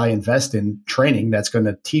 Why should I invest in training that's going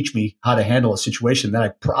to teach me how to handle a situation that I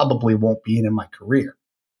probably won't be in my career?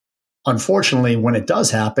 Unfortunately, when it does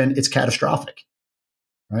happen, it's catastrophic,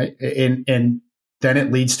 right? And then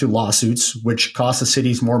it leads to lawsuits, which cost the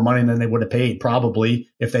cities more money than they would have paid probably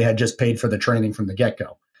if they had just paid for the training from the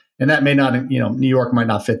get-go. And that may not, New York might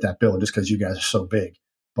not fit that bill just because you guys are so big,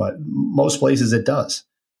 but most places it does.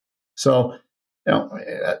 So,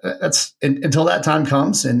 that's until that time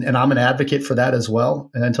comes, and I'm an advocate for that as well.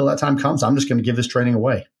 And until that time comes, I'm just going to give this training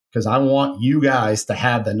away because I want you guys to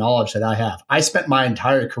have the knowledge that I have. I spent my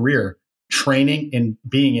entire career training and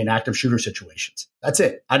being in active shooter situations. That's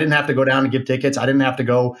it. I didn't have to go down and give tickets. I didn't have to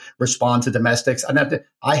go respond to domestics.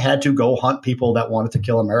 I had to go hunt people that wanted to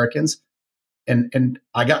kill Americans. And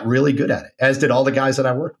I got really good at it, as did all the guys that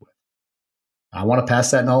I worked with. I want to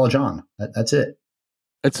pass that knowledge on. That's it.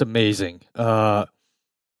 It's amazing. I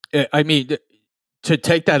mean, to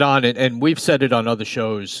take that on, and we've said it on other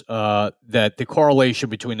shows, that the correlation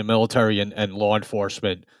between the military and law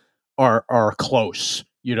enforcement are close.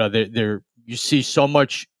 You see so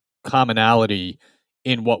much commonality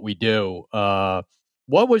in what we do.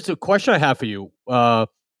 What was the question I have for you? What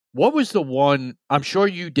was the one, I'm sure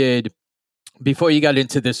you did before you got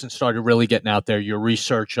into this and started really getting out there, your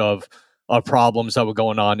research of problems that were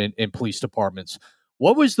going on in police departments.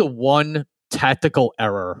 What was the one tactical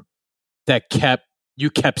error that you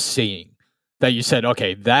kept seeing that you said,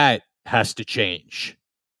 okay, that has to change?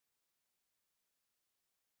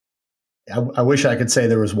 I wish I could say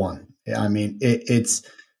there was one. I mean, and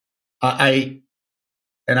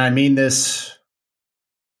I mean this.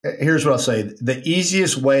 Here's what I'll say. The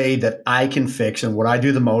easiest way that I can fix and what I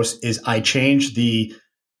do the most is I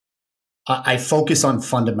focus on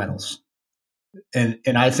fundamentals. And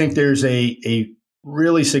I think there's a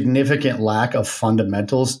really significant lack of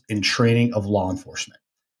fundamentals in training of law enforcement.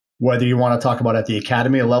 Whether you want to talk about at the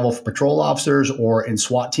academy level for patrol officers or in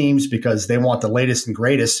SWAT teams, because they want the latest and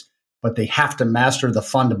greatest, but they have to master the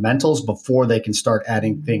fundamentals before they can start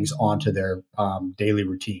adding things onto their daily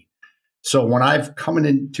routine. So when I've come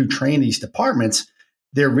in to train these departments,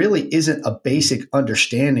 there really isn't a basic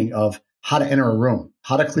understanding of how to enter a room,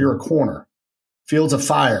 how to clear a corner, fields of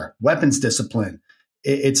fire, weapons discipline.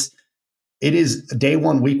 It is day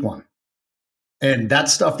one, week one. And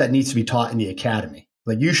that's stuff that needs to be taught in the academy.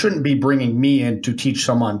 Like, you shouldn't be bringing me in to teach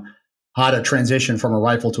someone how to transition from a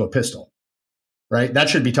rifle to a pistol, right? That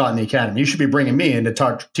should be taught in the academy. You should be bringing me in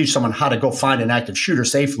to teach someone how to go find an active shooter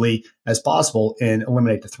safely as possible and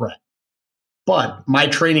eliminate the threat. But my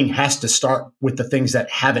training has to start with the things that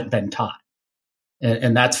haven't been taught.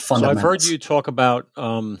 And that's fundamental. So I've heard you talk about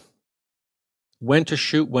when to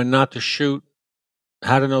shoot, when not to shoot,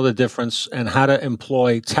 how to know the difference, and how to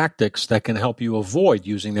employ tactics that can help you avoid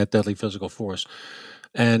using that deadly physical force.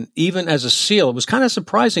 And even as a SEAL, it was kind of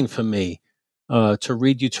surprising for me to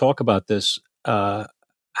read you talk about this,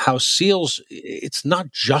 how SEALs, it's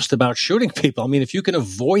not just about shooting people. I mean, if you can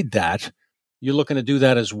avoid that, you're looking to do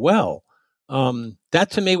that as well.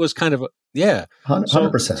 That to me was kind of,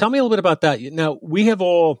 100%. So tell me a little bit about that. Now,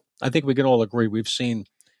 I think we can all agree, we've seen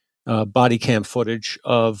body cam footage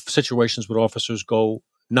of situations where officers go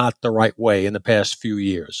not the right way in the past few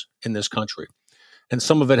years in this country. And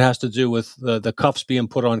some of it has to do with the cuffs being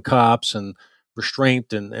put on cops and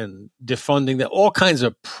restraint and defunding, all kinds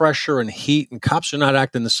of pressure and heat, and cops are not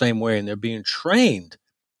acting the same way, and they're being trained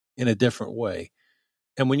in a different way.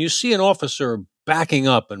 And when you see an officer backing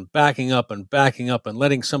up and backing up and backing up and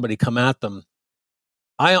letting somebody come at them,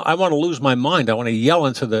 I want to lose my mind. I want to yell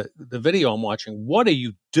into the video I'm watching, what are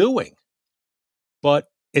you doing? But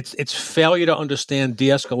it's failure to understand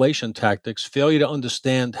de-escalation tactics, failure to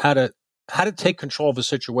understand how to take control of a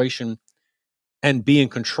situation and be in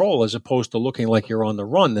control as opposed to looking like you're on the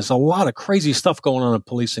run. There's a lot of crazy stuff going on in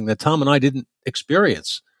policing that Tom and I didn't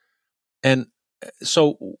experience. And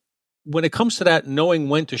so when it comes to that, knowing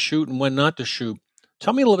when to shoot and when not to shoot,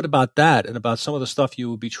 tell me a little bit about that and about some of the stuff you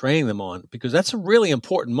would be training them on, because that's a really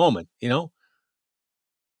important moment, you know?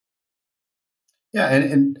 Yeah.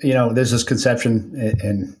 And there's this conception,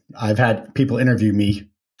 and I've had people interview me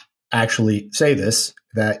actually say this,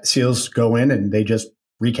 that SEALs go in and they just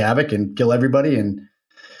wreak havoc and kill everybody.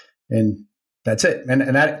 And that's it.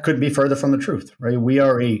 And that couldn't be further from the truth, right? We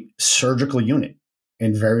are a surgical unit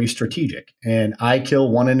and very strategic. And I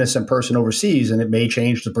kill one innocent person overseas, and it may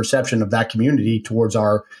change the perception of that community towards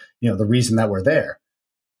our, the reason that we're there.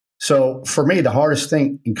 So for me, the hardest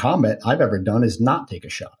thing in combat I've ever done is not take a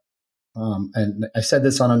shot. And I said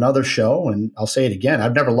this on another show, and I'll say it again.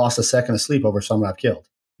 I've never lost a second of sleep over someone I've killed.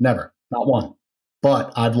 Never, not one.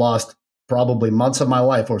 But I've lost probably months of my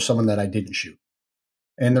life over someone that I didn't shoot.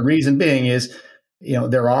 And the reason being is,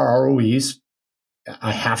 there are ROEs.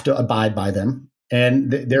 I have to abide by them.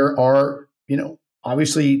 And there are,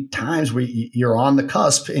 obviously times where you're on the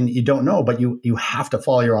cusp and you don't know, but you have to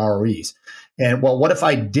follow your ROEs. And well, what if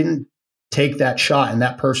I didn't take that shot and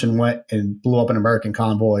that person went and blew up an American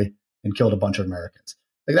convoy and killed a bunch of Americans?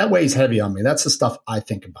 Like, that weighs heavy on me. That's the stuff I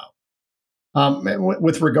think about.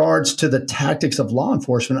 With regards to the tactics of law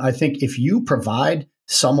enforcement, I think if you provide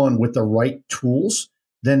someone with the right tools,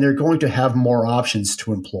 then they're going to have more options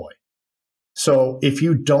to employ. So if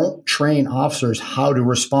you don't train officers how to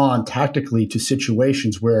respond tactically to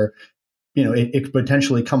situations where, it could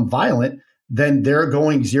potentially become violent, then they're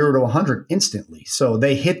going 0 to 100 instantly. So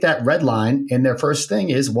they hit that red line, and their first thing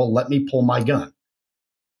is, well, let me pull my gun.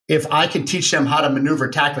 If I can teach them how to maneuver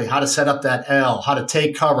tactically, how to set up that L, how to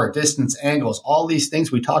take cover, distance, angles, all these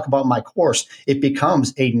things we talk about in my course, it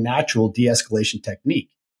becomes a natural de-escalation technique,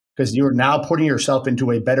 because you're now putting yourself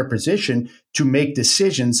into a better position to make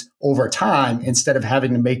decisions over time instead of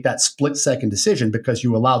having to make that split-second decision because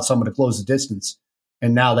you allowed someone to close the distance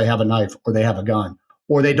and now they have a knife or they have a gun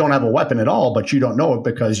or they don't have a weapon at all, but you don't know it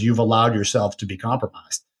because you've allowed yourself to be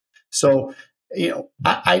compromised. So,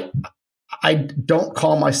 I don't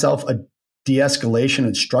call myself a de-escalation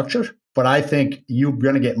instructor, but I think you're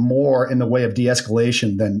going to get more in the way of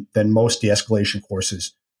de-escalation than most de-escalation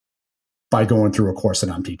courses by going through a course that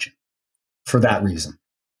I'm teaching for that reason.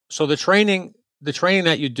 So the training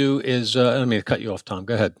that you do is, let me cut you off, Tom.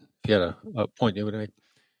 Go ahead. If you had a point you would make.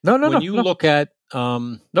 No. When you look at,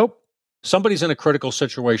 nope. Somebody's in a critical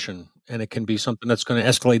situation, and it can be something that's going to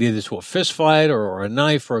escalate either to a fist fight or a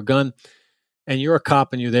knife or a gun, and you're a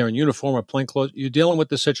cop and you're there in uniform or plainclothes, you're dealing with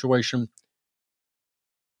the situation.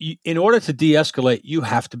 In order to de-escalate, you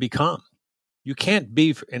have to be calm. You can't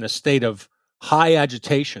be in a state of high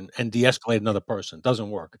agitation and de-escalate another person. It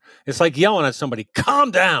doesn't work. It's like yelling at somebody,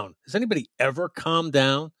 calm down. Has anybody ever calmed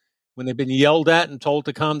down when they've been yelled at and told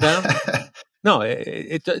to calm down? No,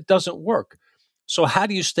 it doesn't work. So how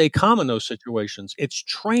do you stay calm in those situations? It's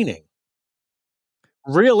training.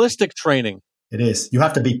 Realistic training. It is. You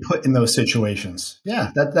have to be put in those situations.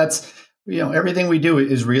 Yeah, that's everything we do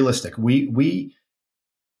is realistic. We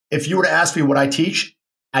if you were to ask me what I teach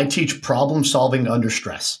problem solving under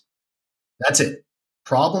stress. That's it.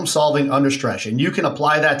 Problem solving under stress. And you can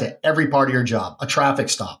apply that to every part of your job. A traffic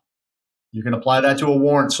stop. You can apply that to a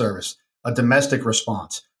warrant service, a domestic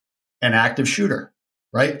response, an active shooter,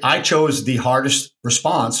 right? I chose the hardest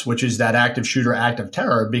response, which is that active shooter, active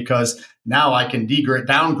terror, because now I can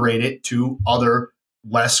downgrade it to other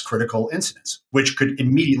less critical incidents, which could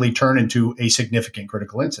immediately turn into a significant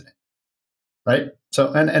critical incident, right?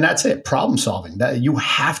 So, and that's it. Problem solving. That you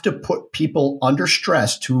have to put people under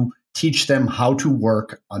stress to teach them how to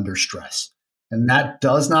work under stress. And that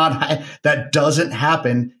doesn't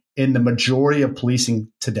happen in the majority of policing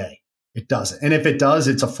today. It doesn't. And if it does,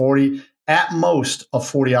 it's at most a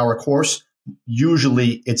 40-hour course.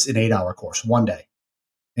 Usually it's an 8-hour course, one day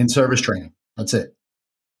in service training. That's it.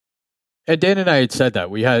 And Dan and I had said that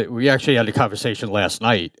we actually had a conversation last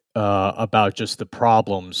night about just the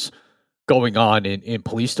problems going on in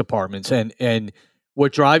police departments. And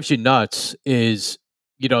what drives you nuts is,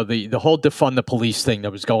 the whole defund the police thing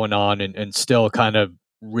that was going on and still kind of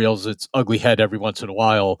reels its ugly head every once in a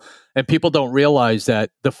while. And people don't realize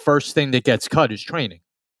that the first thing that gets cut is training,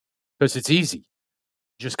 because it's easy.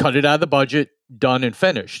 Just cut it out of the budget, done and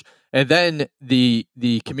finished. And then the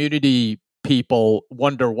community people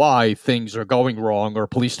wonder why things are going wrong, or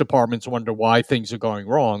police departments wonder why things are going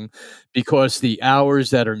wrong, because the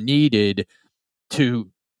hours that are needed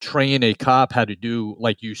to train a cop how to do,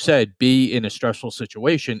 like you said, be in a stressful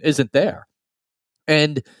situation isn't there.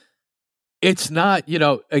 And it's not,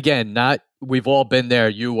 we've all been there,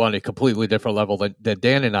 you on a completely different level than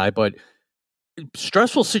Dan and I, but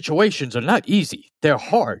stressful situations are not easy. They're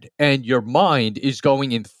hard. And your mind is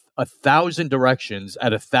going in 1,000 directions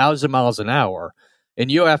at 1,000 miles an hour.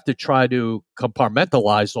 And you have to try to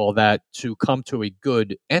compartmentalize all that to come to a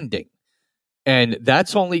good ending. And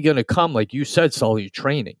that's only going to come, like you said, Sully,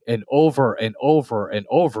 training and over and over and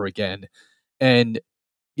over again. And,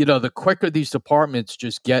 the quicker these departments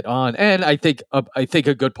just get on, and I think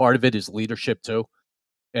a good part of it is leadership too,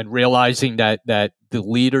 and realizing that the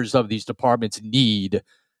leaders of these departments need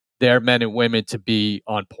their men and women to be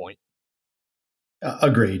on point.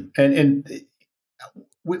 Agreed. And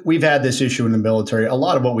we've had this issue in the military. A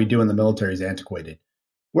lot of what we do in the military is antiquated.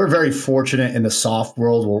 We're very fortunate in the soft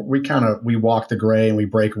world where we walk the gray and we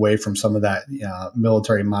break away from some of that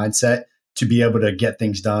military mindset to be able to get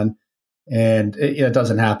things done. And it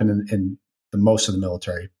doesn't happen in the most of the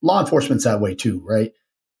military. Law enforcement's that way too, right?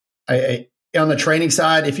 On the training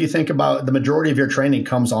side, if you think about the majority of your training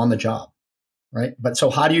comes on the job, right? But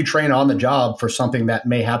so how do you train on the job for something that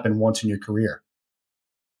may happen once in your career?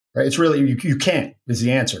 Right? It's really, you can't is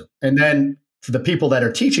the answer. And then for the people that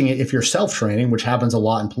are teaching it, if you're self-training, which happens a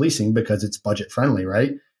lot in policing because it's budget friendly,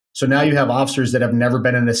 right? So now you have officers that have never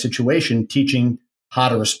been in a situation teaching how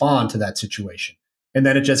to respond to that situation. And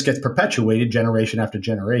then it just gets perpetuated generation after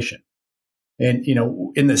generation. And,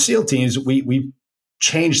 in the SEAL teams, we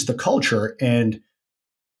changed the culture, and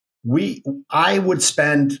I would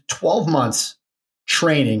spend 12 months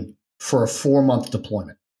training for a 4-month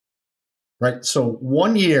deployment, right? So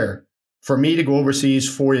 1 year for me to go overseas,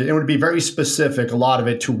 4 years, it would be very specific, a lot of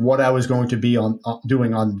it, to what I was going to be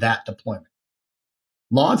doing on that deployment.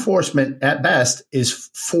 Law enforcement at best is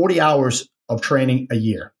 40 hours of training a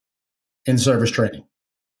year in service training.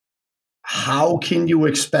 How can you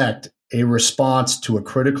expect a response to a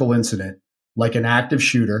critical incident like an active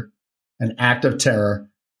shooter, an act of terror,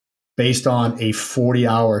 based on a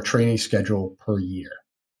 40-hour training schedule per year?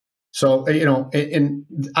 So, and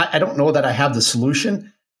I don't know that I have the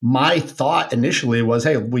solution, my thought initially was,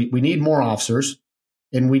 hey, we need more officers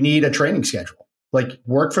and we need a training schedule. Like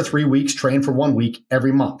work for 3 weeks, train for 1 week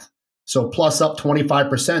every month. So plus up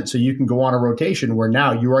 25% so you can go on a rotation where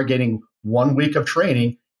now you are getting 1 week of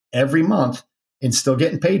training every month and still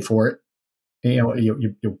getting paid for it.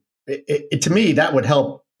 To me, that would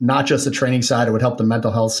help not just the training side. It would help the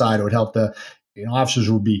mental health side. It would help the officers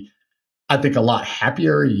would be, I think, a lot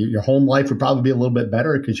happier. Your home life would probably be a little bit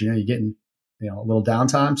better because you're getting a little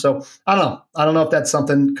downtime. So I don't know if that's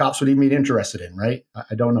something cops would even be interested in, right?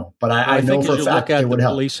 I don't know, but I know for a fact it would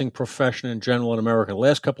help. Policing profession in general in America, the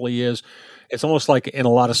last couple of years, it's almost like in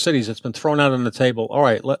a lot of cities, it's been thrown out on the table. All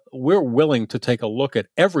right, we're willing to take a look at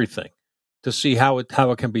everything to see how it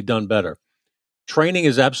can be done better. Training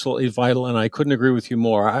is absolutely vital, and I couldn't agree with you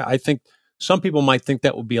more. I think some people might think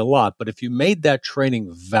that would be a lot, but if you made that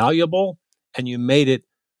training valuable and you made it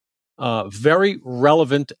very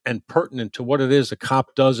relevant and pertinent to what it is a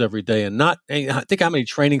cop does every day, and not, I think how many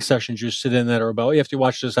training sessions you sit in that are about, you have to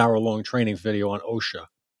watch this hour-long training video on OSHA,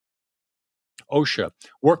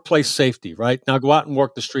 workplace safety, right? Now go out and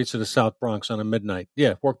work the streets of the South Bronx on a midnight.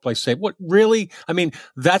 Yeah, workplace safety. What really? I mean,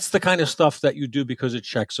 that's the kind of stuff that you do because it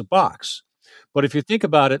checks a box. But if you think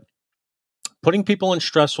about it, putting people in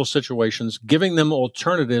stressful situations, giving them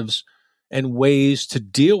alternatives and ways to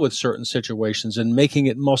deal with certain situations and making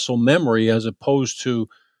it muscle memory as opposed to,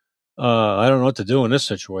 I don't know what to do in this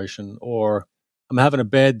situation, or I'm having a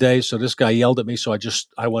bad day, so this guy yelled at me, so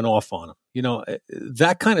I went off on him.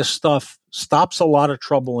 That kind of stuff stops a lot of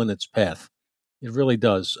trouble in its path. It really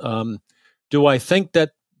does. Do I think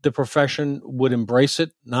that the profession would embrace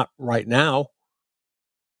it? Not right now,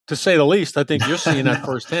 to say the least. I think you're seeing that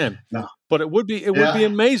firsthand. No. But it would be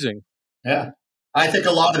amazing. Yeah. I think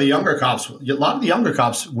a lot of the younger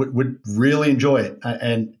cops would really enjoy it.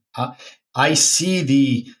 And I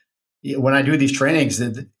see when I do these trainings,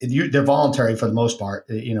 they're voluntary for the most part.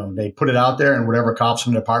 They put it out there, and whatever cops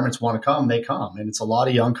from the departments want to come, they come. And it's a lot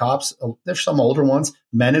of young cops. There's some older ones,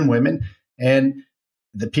 men and women. And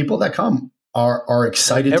the people that come are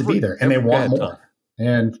excited to be there, and they want more.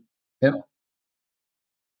 And, No,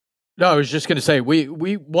 I was just going to say, we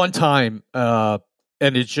one time,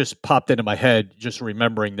 and it just popped into my head, just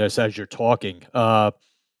remembering this as you're talking.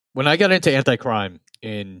 When I got into anti-crime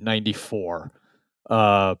in 94,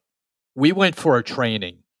 we went for a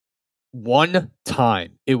training one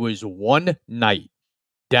time. It was one night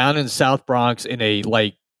down in the South Bronx in a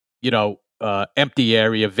empty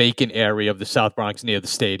area, vacant area of the South Bronx near the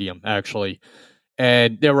stadium, actually.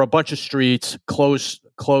 And there were a bunch of streets, closed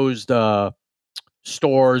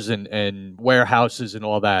stores and warehouses and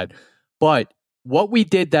all that. But what we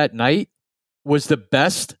did that night was the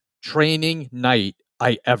best training night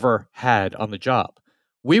I ever had on the job.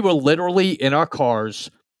 We were literally in our cars,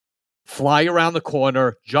 fly around the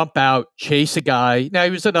corner, jump out, chase a guy. Now, he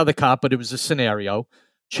was another cop, but it was a scenario.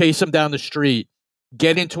 Chase him down the street,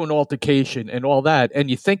 get into an altercation and all that. And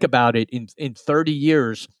you think about it, in 30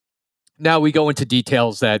 years, now we go into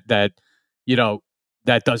details that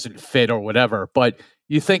doesn't fit or whatever. But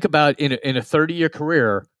you think about in a 30-year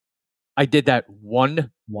career, I did that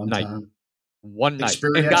one night. Time. One night,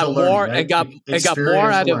 and got more, right? and got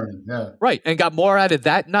more out of right, and got more out of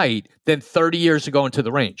that night than 30 years ago into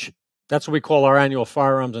the range. That's what we call our annual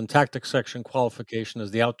firearms and tactics section qualification,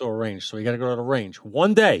 is the outdoor range. So you got to go to the range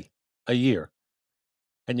one day a year,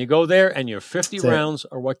 and you go there, and your 50 rounds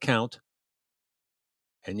are what count,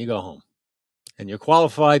 and you go home, and you're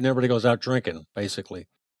qualified, and everybody goes out drinking, basically.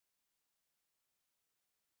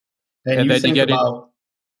 And then you get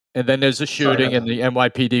and then there's a shooting, and the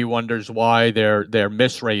NYPD wonders why their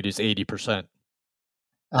miss rate is 80%.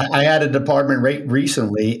 I had a department rate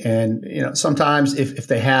recently, and sometimes if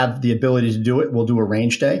they have the ability to do it, we'll do a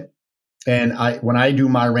range day. And when I do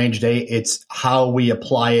my range day, it's how we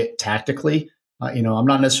apply it tactically. I'm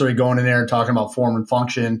not necessarily going in there and talking about form and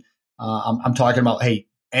function. I'm talking about, hey,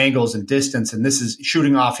 angles and distance, and this is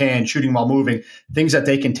shooting offhand, shooting while moving, things that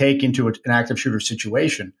they can take into an active shooter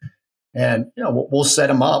situation. And, we'll set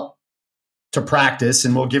them up to practice,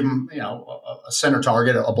 and we'll give them, a center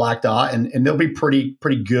target, a black dot, and they'll be pretty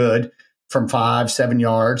good from 5-7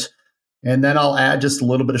 yards. And then I'll add just a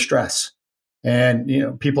little bit of stress,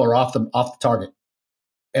 and, people are off the target,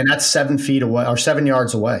 and that's 7 feet away or 7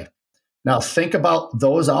 yards away. Now think about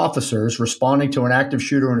those officers responding to an active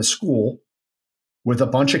shooter in a school with a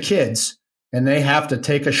bunch of kids, and they have to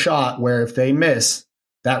take a shot where if they miss,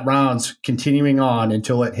 that round's continuing on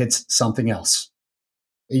until it hits something else.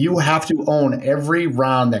 You have to own every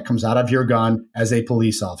round that comes out of your gun as a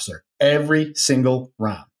police officer, every single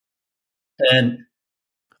round. And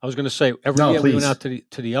I was going to say every No, year we went please. out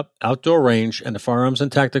to the outdoor range, and the firearms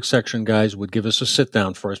and tactics section guys would give us a sit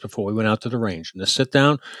down first before we went out to the range. And the sit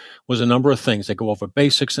down was a number of things. They go over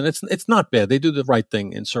basics, and it's not bad. They do the right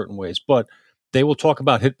thing in certain ways, but they will talk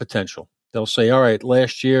about hit potential. They'll say, all right,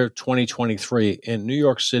 last year, 2023, in New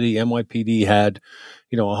York City, NYPD had,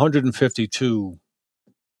 152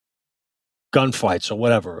 gunfights or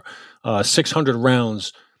whatever, 600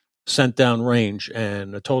 rounds sent down range,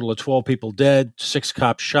 and a total of 12 people dead, 6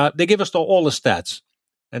 cops shot. They give us all the stats.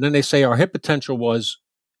 And then they say our hit potential was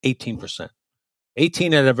 18%.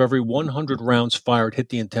 18 out of every 100 rounds fired hit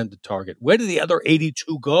the intended target. Where did the other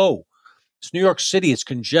 82 go? It's New York City. It's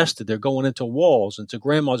congested. They're going into walls, into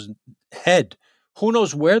grandma's head. Who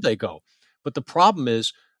knows where they go? But the problem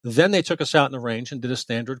is, then they took us out in the range and did a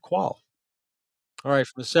standard qual. All right,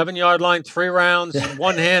 from the 7-yard line, 3 rounds,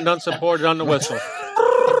 one hand unsupported on the whistle.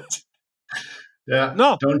 Yeah.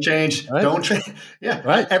 No. Don't change. Right. Don't change. Yeah.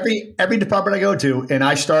 Right. Every department I go to, and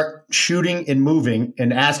I start shooting and moving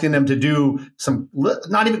and asking them to do some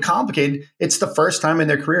not even complicated. It's the first time in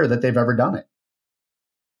their career that they've ever done it.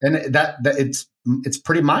 And that it's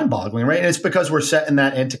pretty mind-boggling, right? And it's because we're set in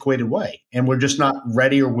that antiquated way, and we're just not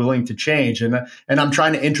ready or willing to change. And I'm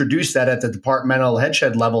trying to introduce that at the departmental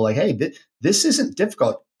headshed level, like, hey, this isn't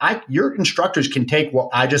difficult. Your instructors can take what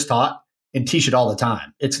I just taught and teach it all the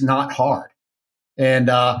time. It's not hard.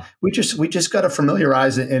 And we just got to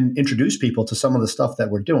familiarize and introduce people to some of the stuff that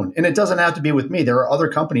we're doing. And it doesn't have to be with me. There are other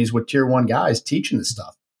companies with tier 1 guys teaching this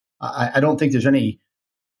stuff. I don't think there's any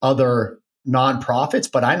other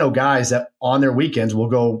nonprofits, but I know guys that on their weekends will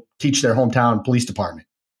go teach their hometown police department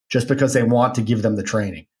just because they want to give them the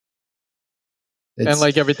training. And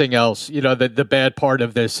like everything else, the bad part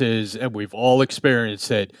of this is, and we've all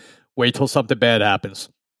experienced it, wait till something bad happens.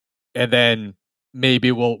 And then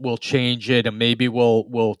maybe we'll change it, and maybe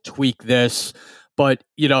we'll tweak this. But,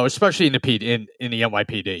 especially in the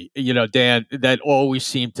NYPD, Dan, that always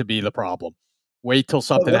seemed to be the problem. Wait till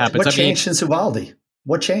something happens. What changed since Uvalde?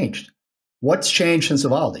 What changed? What's changed since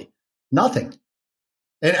Uvalde? Nothing.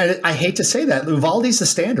 And I hate to say that. Uvalde's the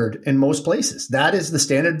standard in most places. That is the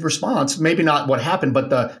standard response. Maybe not what happened, but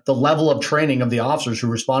the level of training of the officers who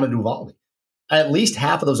responded to Uvalde. At least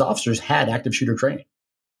half of those officers had active shooter training.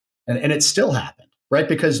 And it still happened, right?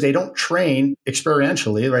 Because they don't train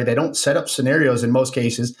experientially, right? They don't set up scenarios in most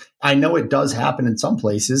cases. I know it does happen in some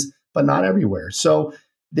places, but not everywhere. So,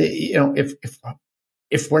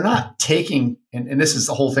 if we're not taking, and this is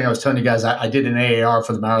the whole thing I was telling you guys, I did an AAR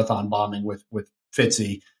for the marathon bombing with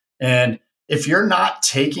Fitzy. And if you're not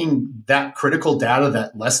taking that critical data,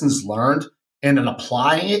 that lessons learned, and then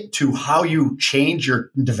applying it to how you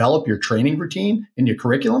develop your training routine and your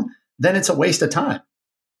curriculum, then it's a waste of time.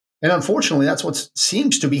 And unfortunately, that's what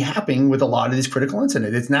seems to be happening with a lot of these critical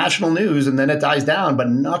incidents. It's national news, and then it dies down, but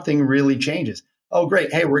nothing really changes. Oh,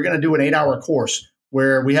 great. Hey, we're going to do an 8-hour course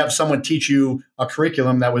where we have someone teach you a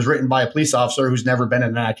curriculum that was written by a police officer who's never been in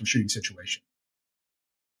an active shooting situation.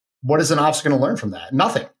 What is an officer going to learn from that?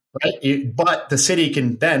 Nothing, right? But the city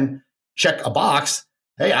can then check a box.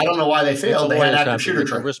 Hey, I don't know why they failed. They had active shooter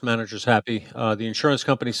training. The risk manager's happy. The insurance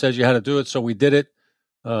company says you had to do it, so we did it.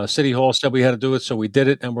 City Hall said we had to do it, so we did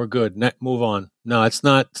it, and we're good. Move on. No, it's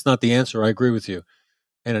not the answer. I agree with you.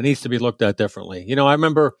 And it needs to be looked at differently. I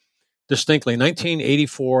remember distinctly,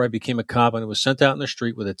 1984, I became a cop, and I was sent out in the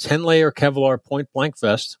street with a 10-layer Kevlar point-blank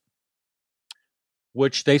vest,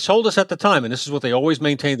 which they sold us at the time, and this is what they always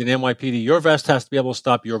maintained in NYPD. Your vest has to be able to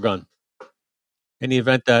stop your gun in the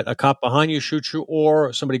event that a cop behind you shoots you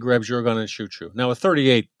or somebody grabs your gun and shoots you. Now, a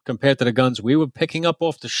 38, compared to the guns we were picking up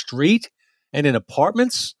off the street and in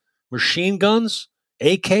apartments, machine guns,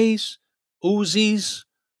 AKs, Uzis,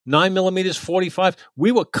 9mm, 45.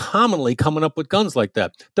 We were commonly coming up with guns like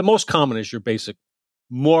that. The most common is your basic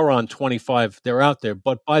moron 25. They're out there,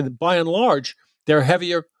 but by and large, they're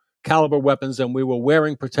heavier caliber weapons than we were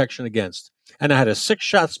wearing protection against. And I had a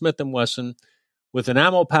 6-shot Smith & Wesson with an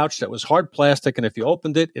ammo pouch that was hard plastic, and if you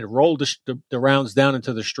opened it, it rolled the rounds down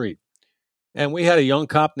into the street. And we had a young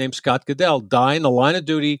cop named Scott Goodell die in the line of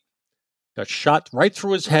duty, got shot right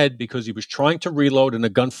through his head because he was trying to reload in a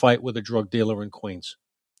gunfight with a drug dealer in Queens.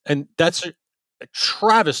 And that's a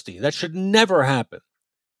travesty. That should never happen.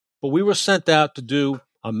 But we were sent out to do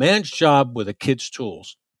a man's job with a kid's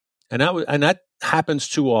tools. And that happens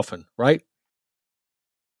too often, right?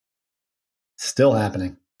 Still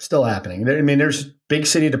happening. I mean, there's big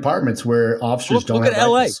city departments where officers don't have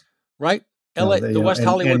LA, rifles. Right? LA, the West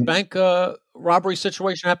Hollywood bank robbery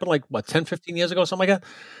situation happened like, 10, 15 years ago, something like that?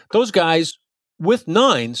 Those guys with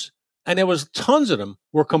 9s, and there was tons of them,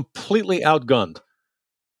 were completely outgunned.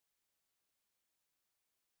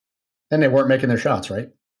 And they weren't making their shots, right?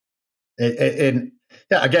 And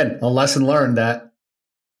yeah, again, a lesson learned that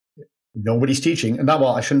nobody's teaching.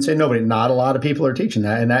 I shouldn't say nobody. Not a lot of people are teaching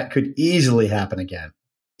that, and that could easily happen again,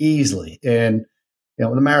 easily. And the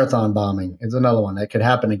marathon bombing is another one that could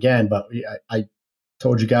happen again. But I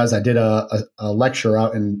told you guys I did a lecture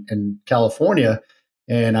out in California,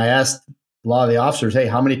 and I asked a lot of the officers, "Hey,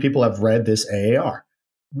 how many people have read this AAR?"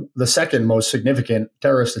 The second most significant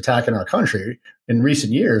terrorist attack in our country in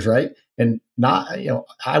recent years, right? And not,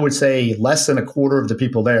 I would say less than a quarter of the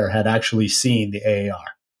people there had actually seen the AAR.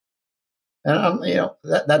 And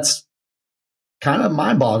that's kind of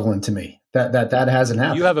mind-boggling to me that hasn't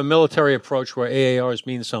happened. You have a military approach where AARs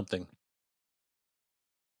mean something.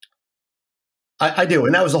 I do,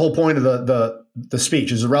 and that was the whole point of the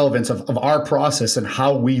speech, is the relevance of our process and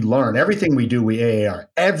how we learn. Everything we do, we AAR.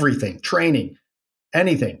 Everything, training,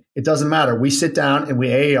 anything. It doesn't matter. We sit down and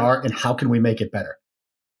we AAR, and how can we make it better?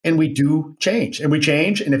 And we do change, and we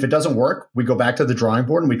change. And if it doesn't work, we go back to the drawing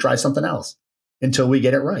board and we try something else until we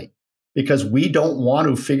get it right. Because we don't want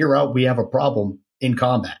to figure out we have a problem in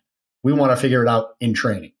combat. We want to figure it out in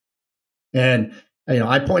training. And,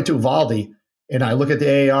 I point to Uvalde and I look at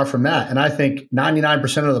the AAR from that, and I think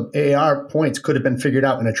 99% of the AAR points could have been figured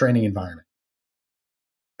out in a training environment.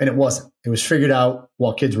 And it wasn't. It was figured out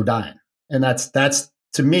while kids were dying. And that's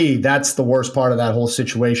to me, that's the worst part of that whole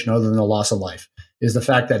situation, other than the loss of life, is the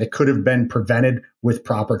fact that it could have been prevented with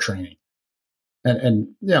proper training. And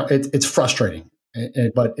it's frustrating.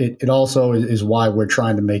 But it also is why we're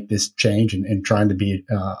trying to make this change and trying to be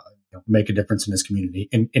make a difference in this community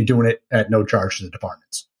and doing it at no charge to the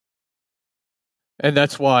departments. And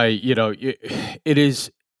that's why it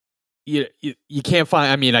is you can't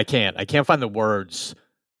find. I mean, I can't find the words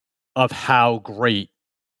of how great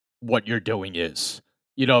what you're doing is.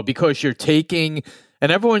 Because you're taking,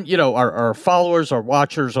 and everyone, our followers, our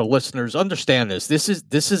watchers, our listeners understand this. This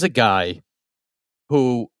is a guy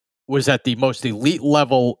who was at the most elite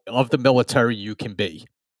level of the military you can be,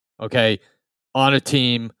 okay? On a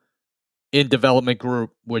team, in development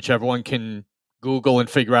group, which everyone can Google and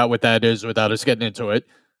figure out what that is without us getting into it.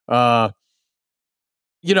 And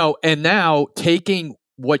now taking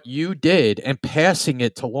what you did and passing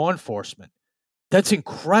it to law enforcement. That's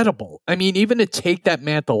incredible. I mean, even to take that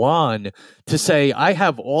mantle on, to say, I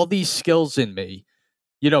have all these skills in me,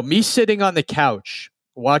 me sitting on the couch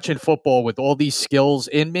watching football with all these skills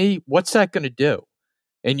in me, what's that going to do?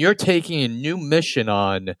 And you're taking a new mission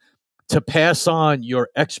on to pass on your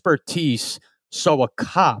expertise so a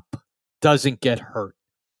cop doesn't get hurt.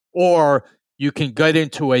 Or you can get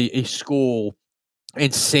into a school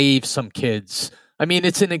and save some kids. I mean,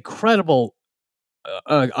 it's an incredible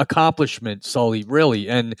accomplishment, Sully, really.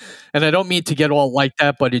 And I don't mean to get all like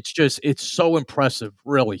that, but it's so impressive,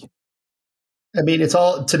 really. I mean, it's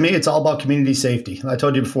all about community safety. I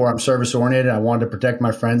told you before, I'm service oriented. I wanted to protect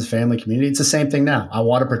my friends, family, community. It's the same thing now. I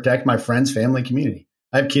want to protect my friends, family, community.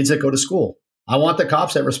 I have kids that go to school. I want the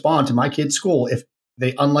cops that respond to my kid's school, if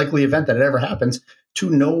the unlikely event that it ever happens, to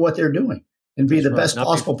know what they're doing and be the best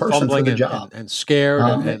possible person for the job. And scared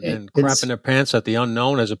and crapping their pants at the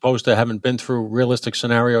unknown, as opposed to having been through realistic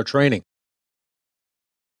scenario training.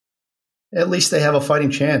 At least they have a fighting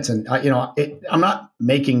chance. And, I'm not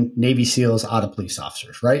making Navy SEALs out of police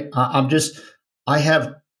officers, right? I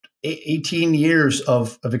have 18 years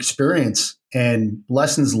of experience and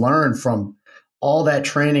lessons learned from all that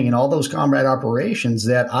training and all those combat operations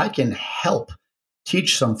that I can help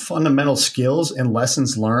teach some fundamental skills and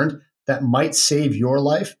lessons learned that might save your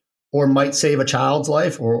life or might save a child's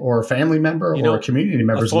life or a family member or a community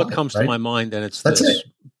member's life. A thought comes to my mind, and it's That's this. it.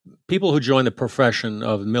 People who join the profession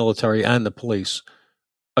of the military and the police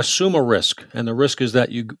assume a risk, and the risk is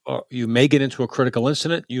that you may get into a critical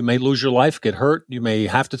incident, you may lose your life, get hurt, you may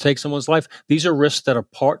have to take someone's life. These are risks that are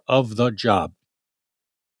part of the job.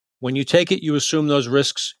 When you take it, you assume those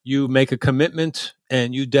risks, you make a commitment,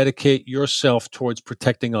 and you dedicate yourself towards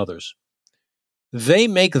protecting others. They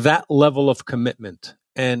make that level of commitment.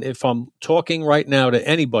 And if I'm talking right now to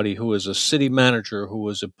anybody who is a city manager, who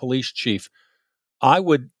is a police chief, I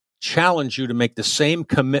would challenge you to make the same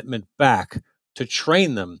commitment back, to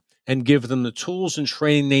train them and give them the tools and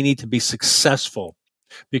training they need to be successful.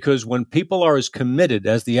 Because when people are as committed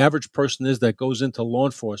as the average person is that goes into law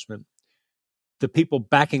enforcement, the people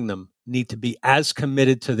backing them need to be as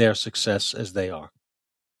committed to their success as they are.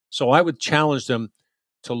 So I would challenge them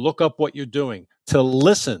to look up what you're doing, to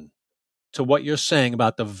listen to what you're saying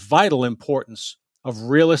about the vital importance of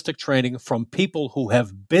realistic training from people who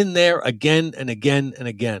have been there again and again and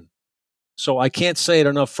again. So I can't say it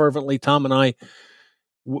enough fervently. Tom and I,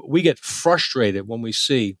 we get frustrated when we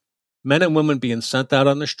see men and women being sent out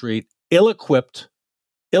on the street, ill-equipped,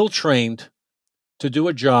 ill-trained to do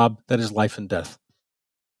a job that is life and death.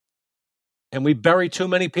 And we bury too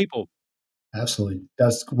many people. Absolutely.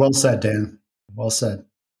 That's well said, Dan. Well said.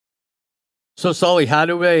 So, Sully, how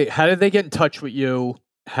do they get in touch with you?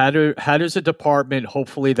 How does a department,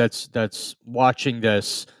 hopefully that's watching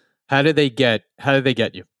this, how do they get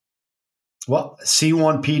you? Well,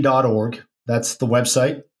 c1p.org. That's the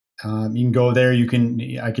website. You can go there. I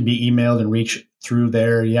can be emailed and reach through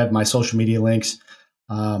there. You have my social media links.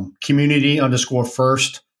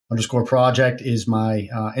 Community_first_project is my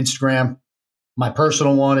Instagram. My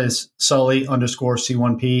personal one is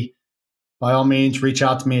Sully_C1P. By all means, reach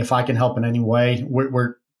out to me if I can help in any way.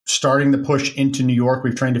 We're starting to push into New York.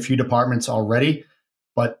 We've trained a few departments already,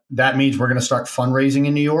 but that means we're going to start fundraising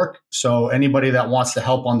in New York. So anybody that wants to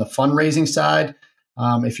help on the fundraising side,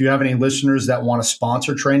 if you have any listeners that want to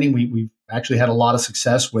sponsor training, we've actually had a lot of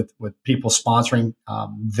success with people sponsoring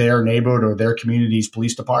their neighborhood or their community's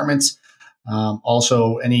police departments.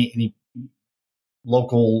 Also, any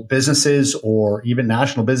local businesses or even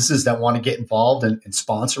national businesses that want to get involved and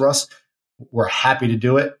sponsor us, we're happy to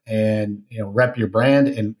do it and rep your brand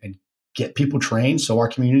and get people trained so our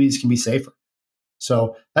communities can be safer.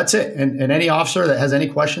 So that's it. And any officer that has any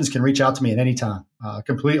questions can reach out to me at any time.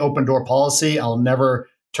 Complete open door policy. I'll never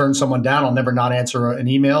turn someone down. I'll never not answer an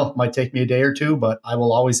email. It might take me a day or two, but I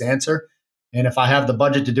will always answer. And if I have the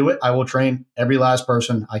budget to do it, I will train every last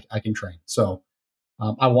person I can train. So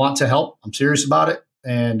I want to help. I'm serious about it.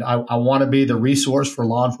 And I want to be the resource for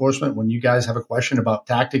law enforcement when you guys have a question about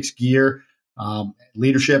tactics, gear,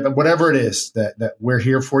 leadership, and whatever it is that we're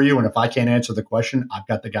here for you. And if I can't answer the question, I've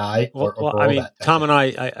got the guy. Tom and I,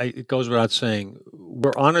 it goes without saying,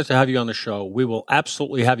 we're honored to have you on the show. We will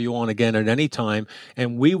absolutely have you on again at any time.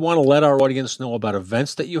 And we want to let our audience know about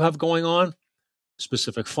events that you have going on,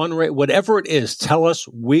 specific fundraiser, whatever it is, tell us.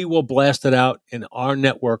 We will blast it out in our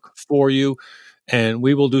network for you. And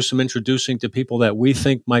we will do some introducing to people that we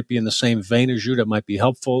think might be in the same vein as you, that might be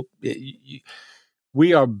helpful.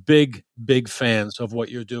 We are big fans of what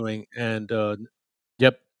you're doing, and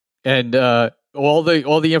yep, and all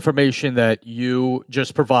the information that you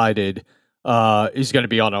just provided is going to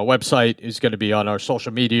be on our website, is going to be on our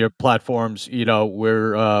social media platforms.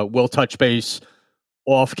 We'll touch base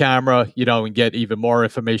off camera, and get even more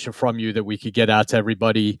information from you that we could get out to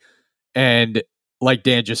everybody. And like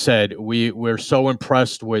Dan just said, we're so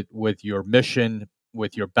impressed with your mission,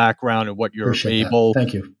 with your background and what you're able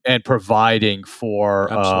and providing for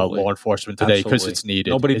law enforcement today, because it's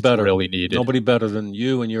needed. It's really needed. Nobody better than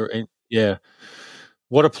you and yeah.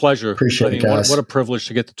 What a pleasure. Appreciate it, guys. What a privilege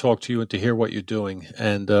to get to talk to you and to hear what you're doing.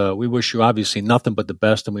 And we wish you obviously nothing but the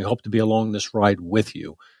best, and we hope to be along this ride with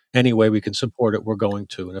you. Any way we can support it, we're going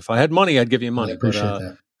to. And if I had money, I'd give you money. I appreciate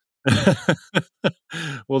that.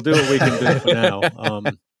 We'll do what we can do for now.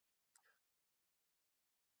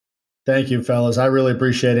 Thank you, fellas. I really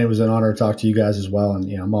appreciate it. It was an honor to talk to you guys as well.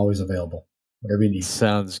 And I'm always available. Whatever you need.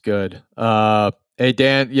 Sounds good. Hey,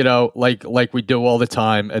 Dan, like we do all the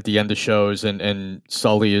time at the end of shows, and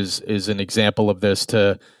Sully is an example of this,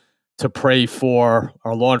 to pray for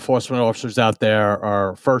our law enforcement officers out there,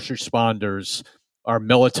 our first responders, our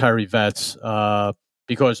military vets,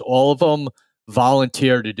 because all of them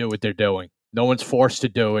volunteer to do what they're doing. No one's forced to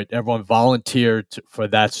do it. Everyone volunteered for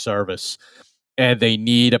that service. And they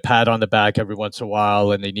need a pat on the back every once in a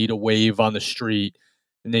while, and they need a wave on the street,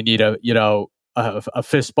 and they need a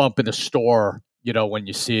fist bump in the store, when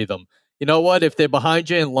you see them. You know what? If they're behind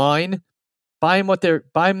you in line, buy them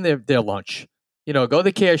their lunch. Go to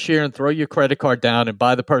the cashier and throw your credit card down and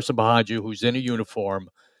buy the person behind you who's in a uniform,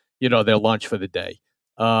 their lunch for the day.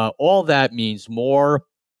 All that means more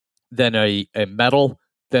than a medal,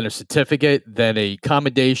 than a certificate, than a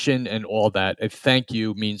commendation, and all that. A thank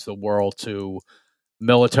you means the world to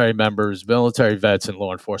military members, military vets, and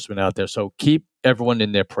law enforcement out there. So keep everyone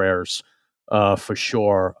in their prayers, for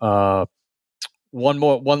sure.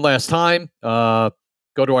 One last time, go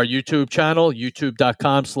to our YouTube channel,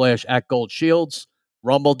 youtube.com/@goldshields,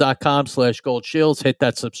 rumble.com/goldshields. Hit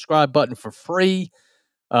that subscribe button for free.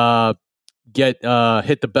 Hit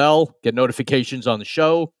the bell, get notifications on the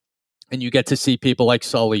show, and you get to see people like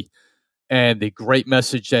Sully and the great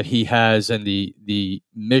message that he has and the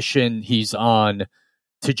mission he's on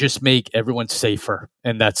to just make everyone safer.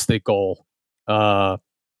 And that's the goal. So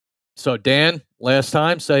Dan, last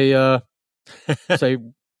time, say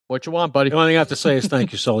what you want, buddy. The only thing I have to say is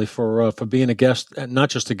thank you, Sully, for being a guest, and not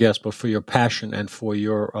just a guest, but for your passion and for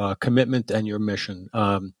your commitment and your mission.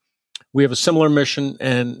 We have a similar mission,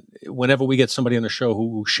 and whenever we get somebody on the show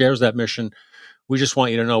who shares that mission, we just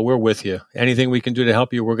want you to know we're with you. Anything we can do to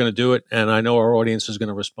help you, we're going to do it, and I know our audience is going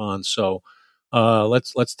to respond. So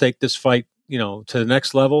Let's take this fight, to the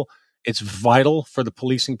next level. It's vital for the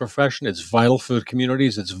policing profession. It's vital for the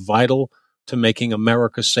communities. It's vital to making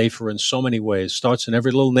America safer in so many ways. Starts in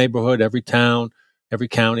every little neighborhood, every town, every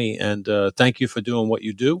county. And thank you for doing what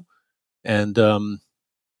you do. And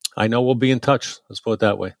I know we'll be in touch. Let's put it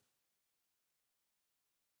that way.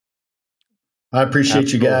 I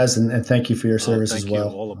appreciate you guys, and thank you for your service as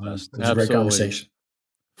well. All the best. It was a great conversation.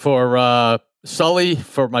 For Sully,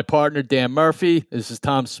 for my partner, Dan Murphy, this is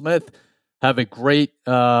Tom Smith. Have a great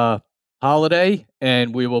holiday,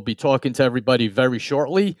 and we will be talking to everybody very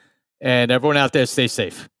shortly. And everyone out there, stay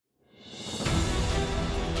safe.